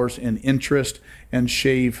 $130,000+ in interest and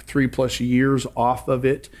shave 3+ years off of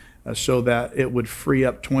it, so that it would free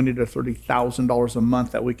up $20,000 to $30,000 a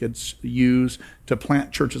month that we could use to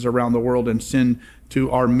plant churches around the world and send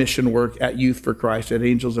to our mission work at Youth for Christ, at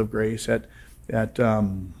Angels of Grace, at what's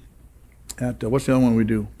the other one we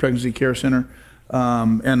do? Pregnancy Care Center,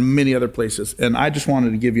 and many other places. And I just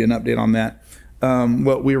wanted to give you an update on that.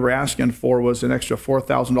 What we were asking for was an extra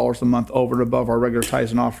 $4,000 a month over and above our regular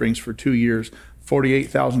tithes and offerings for 2 years.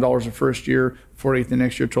 $48,000 the first year, $48,000 the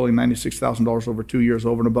next year, totaling $96,000 over 2 years,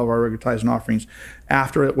 over and above our regular tithes and offerings.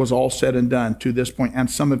 After it was all said and done to this point, and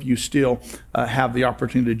some of you still have the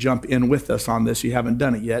opportunity to jump in with us on this. You haven't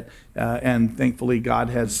done it yet, and thankfully God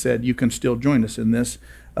has said you can still join us in this.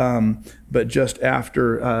 But just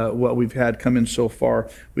after what we've had come in so far,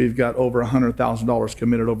 we've got over $100,000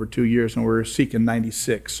 committed over 2 years, and we're seeking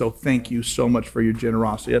 $96,000. So thank you so much for your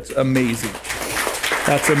generosity. That's amazing.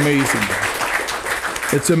 That's amazing.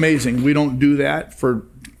 It's amazing. We don't do that for,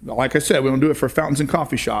 like I said, we don't do it for fountains and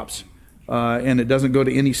coffee shops. And it doesn't go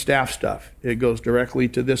to any staff stuff. It goes directly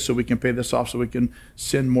to this so we can pay this off so we can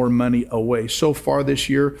send more money away. So far this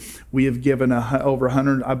year, we have given about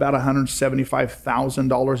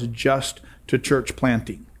 $175,000 just to church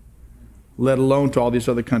planting, let alone to all these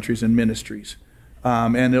other countries and ministries.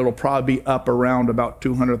 And it'll probably be up around about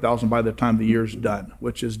 $200,000 by the time the year's done,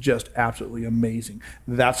 which is just absolutely amazing.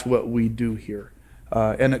 That's what we do here.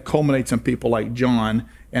 And it culminates in people like John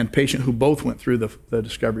and Patient, who both went through the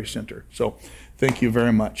Discovery Center. So thank you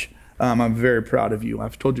very much. I'm very proud of you.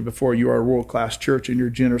 I've told you before, you are a world-class church and you're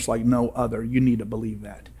generous like no other. You need to believe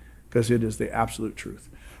that because it is the absolute truth.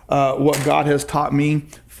 What God has taught me,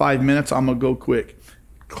 5 minutes, I'm going to go quick.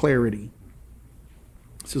 Clarity.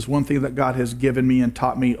 This is one thing that God has given me and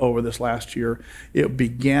taught me over this last year. It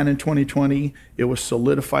began in 2020. It was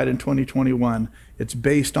solidified in 2021. It's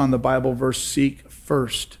based on the Bible verse, seek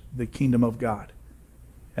first the kingdom of God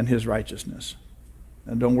and his righteousness.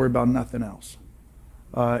 And don't worry about nothing else.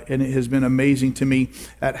 And it has been amazing to me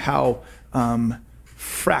at how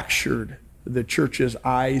fractured the church's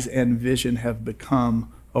eyes and vision have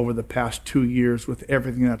become over the past 2 years with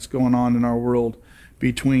everything that's going on in our world,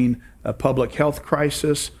 between a public health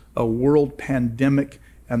crisis, a world pandemic,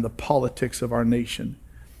 and the politics of our nation.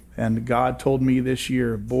 And God told me this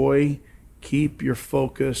year, boy, keep your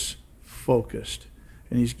focus focused.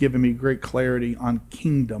 And he's given me great clarity on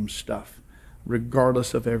kingdom stuff,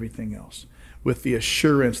 regardless of everything else, with the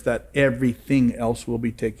assurance that everything else will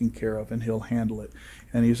be taken care of and he'll handle it.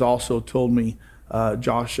 And he's also told me,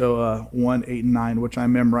 Joshua 1, 8, and 9, which I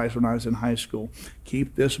memorized when I was in high school.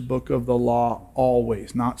 Keep this book of the law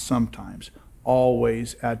always, not sometimes,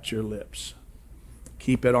 always at your lips.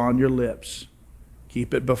 Keep it on your lips.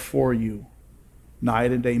 Keep it before you,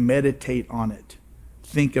 night and day. Meditate on it.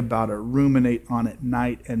 Think about it. Ruminate on it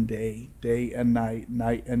night and day and night,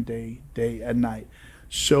 night and day and night,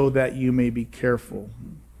 so that you may be careful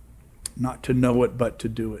not to know it, but to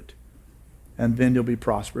do it. And then you'll be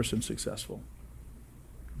prosperous and successful.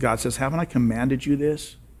 God says, haven't I commanded you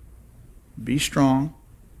this? Be strong.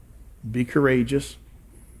 Be courageous.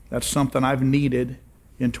 That's something I've needed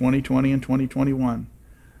in 2020 and 2021.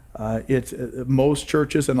 Most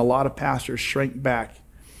churches and a lot of pastors shrank back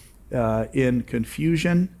in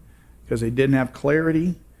confusion because they didn't have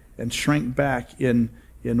clarity, and shrank back in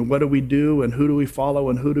what do we do and who do we follow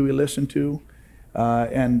and who do we listen to,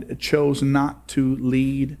 and chose not to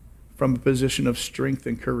lead from a position of strength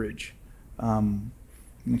and courage.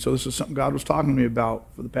 And so this is something God was talking to me about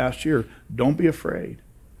for the past year. Don't be afraid.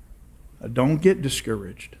 Don't get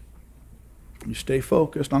discouraged. You stay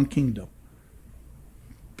focused on kingdom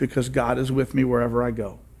because God is with me wherever I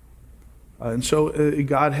go. And so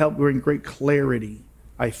God helped bring great clarity,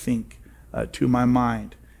 I think, to my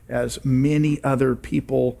mind, as many other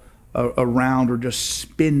people around are just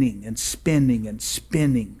spinning and spinning and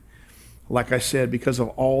spinning. Like I said, because of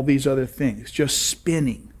all these other things, just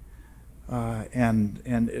spinning.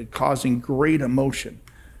 And causing great emotion.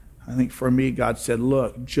 I think for me, God said,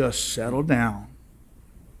 look, just settle down.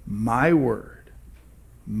 My word,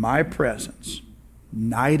 my presence,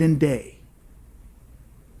 night and day.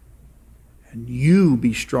 And you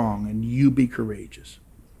be strong and you be courageous.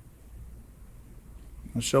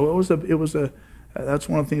 And so that's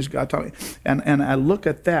one of the things God taught me. And I look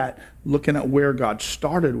at that, looking at where God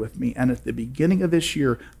started with me. And at the beginning of this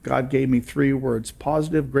year, God gave me 3 words: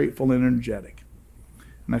 positive, grateful, and energetic.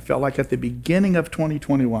 And I felt like at the beginning of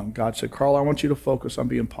 2021, God said, Carl, I want you to focus on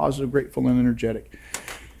being positive, grateful, and energetic.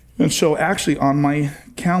 And so actually on my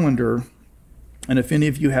calendar, and if any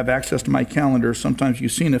of you have access to my calendar, sometimes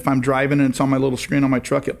you've seen, if I'm driving and it's on my little screen on my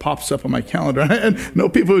truck, it pops up on my calendar. And know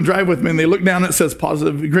people who drive with me, and they look down and it says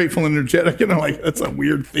positive, grateful, and energetic. And I'm like, that's a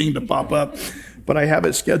weird thing to pop up. But I have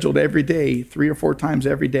it scheduled every day, 3 or 4 times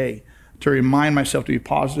every day, to remind myself to be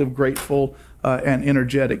positive, grateful, and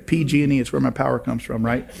energetic. PG&E is where my power comes from,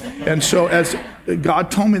 right? And so as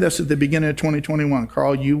God told me this at the beginning of 2021,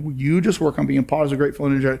 Carl, you just work on being positive, grateful,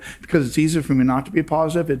 and energetic, because it's easier for me not to be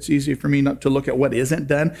positive. It's easier for me not to look at what isn't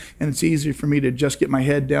done. And it's easier for me to just get my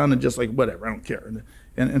head down and just like, whatever, I don't care.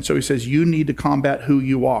 And so he says, you need to combat who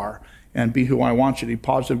you are and be who I want you to be,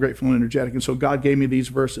 positive, grateful, and energetic. And so God gave me these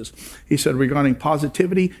verses. He said, regarding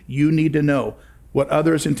positivity, you need to know what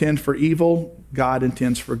others intend for evil, God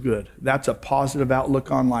intends for good. That's a positive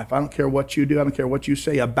outlook on life. I don't care what you do. I don't care what you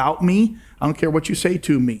say about me. I don't care what you say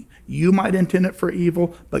to me. You might intend it for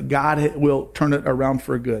evil, but God will turn it around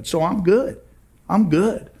for good. So I'm good. I'm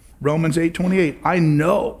good. Romans 8:28. I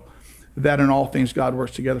know that in all things God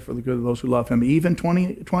works together for the good of those who love him. Even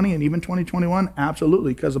 2020 and even 2021,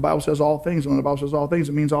 absolutely, because the Bible says all things. And when the Bible says all things,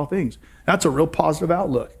 it means all things. That's a real positive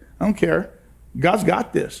outlook. I don't care. God's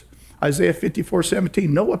got this. Isaiah 54:17,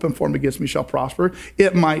 no weapon formed against me shall prosper.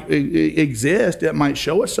 It might exist. It might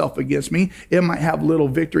show itself against me. It might have little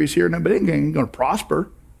victories here and there, but it ain't going to prosper.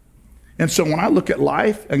 And so when I look at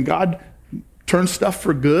life and God turns stuff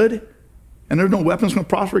for good and there's no weapons going to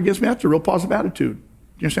prosper against me, that's a real positive attitude.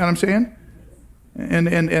 You understand what I'm saying?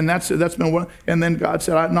 And that's been one. And then God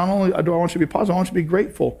said, not only do I want you to be positive, I want you to be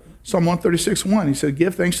grateful. Psalm 136:1, he said,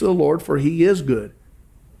 give thanks to the Lord for he is good.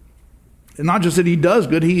 And not just that he does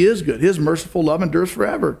good, he is good. His merciful love endures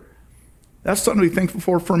forever. That's something to be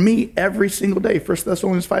thankful for me every single day. 1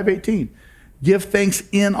 Thessalonians 5:18. Give thanks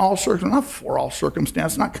in all circumstances, not for all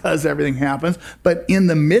circumstances, not because everything happens, but in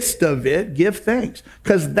the midst of it, give thanks.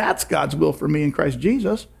 Because that's God's will for me in Christ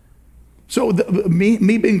Jesus. So me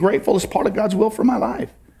being grateful is part of God's will for my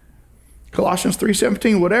life. Colossians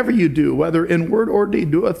 3:17, whatever you do, whether in word or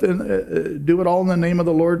deed, do it all in the name of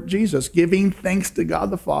the Lord Jesus, giving thanks to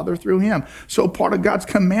God the Father through him. So part of God's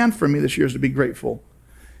command for me this year is to be grateful.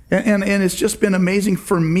 And it's just been amazing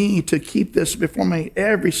for me to keep this before me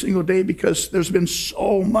every single day because there's been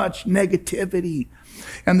so much negativity.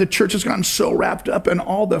 And the church has gotten so wrapped up in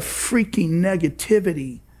all the freaking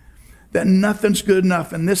negativity that nothing's good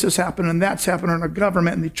enough, and this has happened, and that's happened in our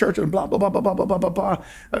government and the church, and blah, blah, blah, blah, blah, blah, blah, blah, blah.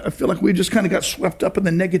 I feel like we just kind of got swept up in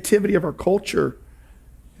the negativity of our culture.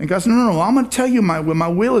 And God said, no, I'm going to tell you my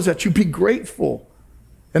will is that you be grateful.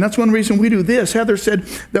 And that's one reason we do this. Heather said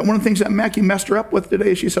that one of the things that Mackie messed her up with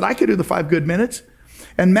today, she said, I could do the 5 good minutes.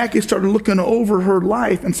 And Mackie started looking over her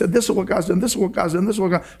life and said, this is what God's done, this is what God's done, this is what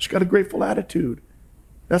God. She's got a grateful attitude.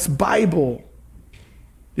 That's Bible.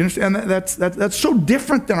 You understand? That's so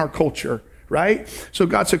different than our culture, right? So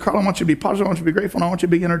God said, Carl, I want you to be positive, I want you to be grateful, and I want you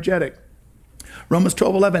to be energetic. Romans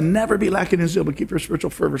 12:11, never be lacking in zeal, but keep your spiritual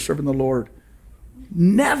fervor serving the Lord.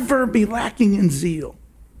 Never be lacking in zeal.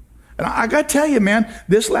 And I got to tell you, man,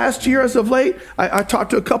 this last year as of late, I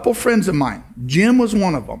talked to a couple friends of mine. Jim was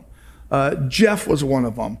one of them. Jeff was one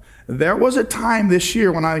of them. There was a time this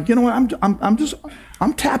year when I'm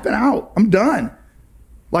tapping out. I'm done.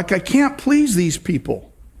 Like I can't please these people.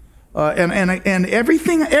 And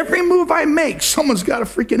everything, every move I make, someone's got a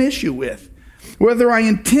freaking issue with. Whether I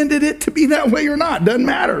intended it to be that way or not, doesn't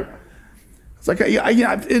matter. It's like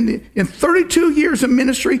in 32 years of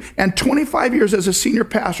ministry and 25 years as a senior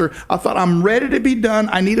pastor, I thought I'm ready to be done.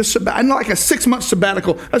 I need a 6-month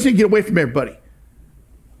sabbatical. I just need to get away from everybody.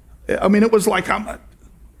 I mean, it was like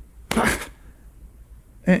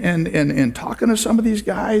and talking to some of these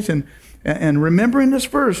guys and remembering this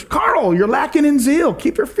verse, Carl, you're lacking in zeal.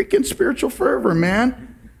 Keep your freaking spiritual fervor,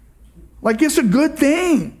 man. Like it's a good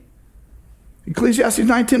thing. Ecclesiastes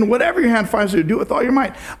 9:10, whatever your hand finds to do, do it with all your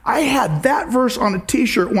might. I had that verse on a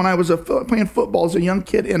t-shirt when I was playing football as a young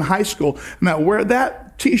kid in high school. And I wear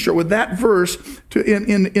that t-shirt with that verse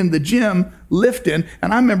in the gym lifting.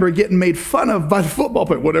 And I remember getting made fun of by the football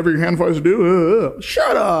player. Whatever your hand finds to do,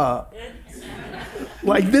 shut up.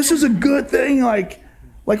 Like this is a good thing. Like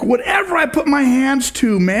whatever I put my hands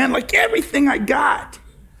to, man, like everything I got.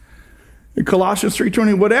 In Colossians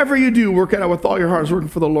 3:20, whatever you do, work at it with all your heart, is working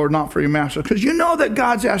for the Lord, not for your master. Because you know that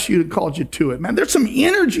God's asked you to call you to it, man. There's some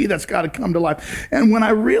energy that's got to come to life. And when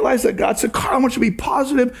I realized that God said, Carl, I want you to be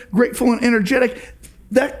positive, grateful, and energetic,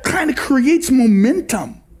 that kind of creates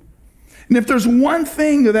momentum. And if there's one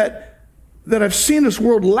thing that I've seen this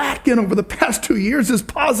world lacking over the past 2 years is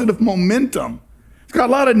positive momentum. It's got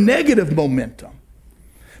a lot of negative momentum.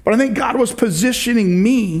 But I think God was positioning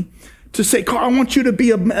me to say, Carl, I want you to be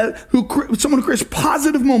someone who creates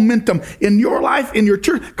positive momentum in your life, in your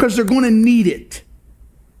church, because they're going to need it.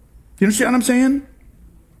 You understand what I'm saying?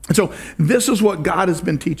 And so this is what God has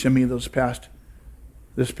been teaching me this past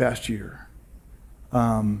year.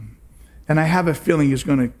 And I have a feeling he's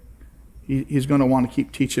going to want to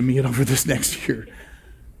keep teaching me it over this next year.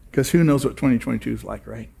 Because who knows what 2022 is like,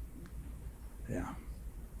 right? Yeah.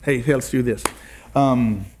 Hey, let's do this.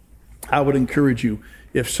 I would encourage you,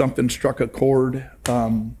 if something struck a chord,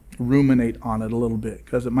 ruminate on it a little bit,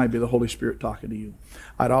 because it might be the Holy Spirit talking to you.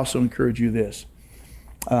 I'd also encourage you this.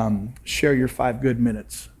 Share your 5 good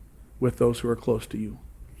minutes with those who are close to you.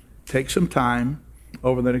 Take some time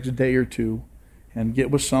over the next day or two and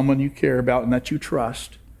get with someone you care about and that you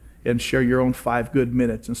trust and share your own 5 good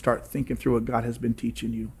minutes and start thinking through what God has been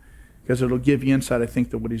teaching you, because it'll give you insight, I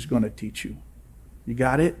think, to what he's going to teach you. You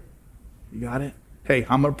got it? You got it? Hey,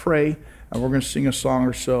 I'm going to pray, and we're going to sing a song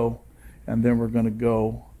or so, and then we're going to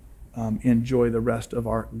go enjoy the rest of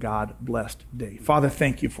our God-blessed day. Father,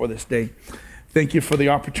 thank you for this day. Thank you for the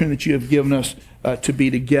opportunity that you have given us to be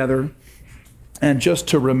together and just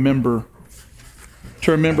to remember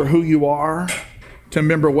who you are, to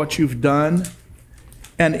remember what you've done,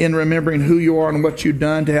 and in remembering who you are and what you've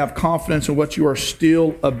done, to have confidence in what you are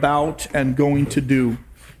still about and going to do.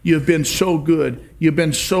 You've been so good. You've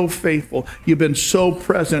been so faithful. You've been so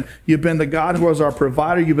present. You've been the God who is our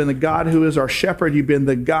provider. You've been the God who is our shepherd. You've been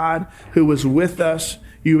the God who is with us.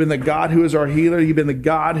 You've been the God who is our healer. You've been the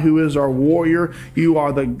God who is our warrior. You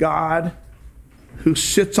are the God who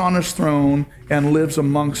sits on his throne and lives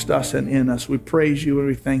amongst us and in us. We praise you and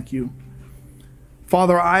we thank you.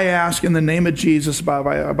 Father, I ask in the name of Jesus, by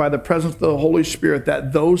the presence of the Holy Spirit,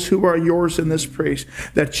 that those who are yours in this place,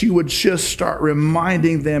 that you would just start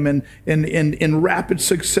reminding them in rapid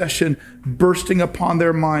succession, bursting upon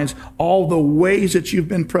their minds, all the ways that you've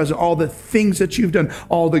been present, all the things that you've done,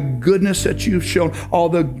 all the goodness that you've shown, all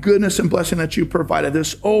the goodness and blessing that you provided,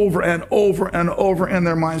 this over and over and over in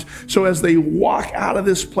their minds. So as they walk out of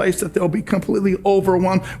this place, that they'll be completely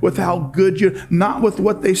overwhelmed with how good you, not with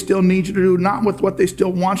what they still need you to do, not with what they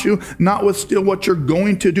still want you, not with still what you're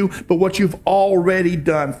going to do, but what you've already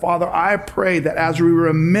done. Father, I pray that as we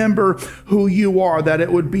remember who you are, that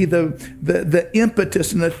it would be the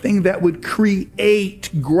impetus and the thing that would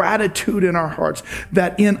create gratitude in our hearts,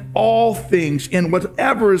 that in all things, in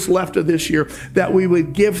whatever is left of this year, that we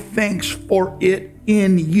would give thanks for it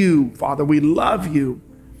in you. Father, we love you.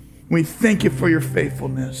 We thank you for your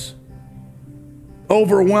faithfulness.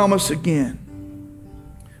 Overwhelm us again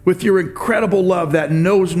with your incredible love that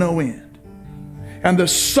knows no end, and the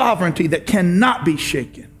sovereignty that cannot be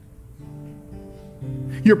shaken.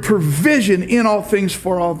 Your provision in all things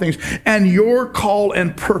for all things, and your call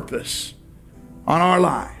and purpose on our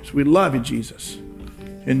lives. We love you, Jesus.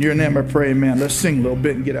 In your name I pray, amen. Let's sing a little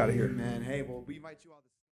bit and get out of here. Man, hey, well, we invite you all to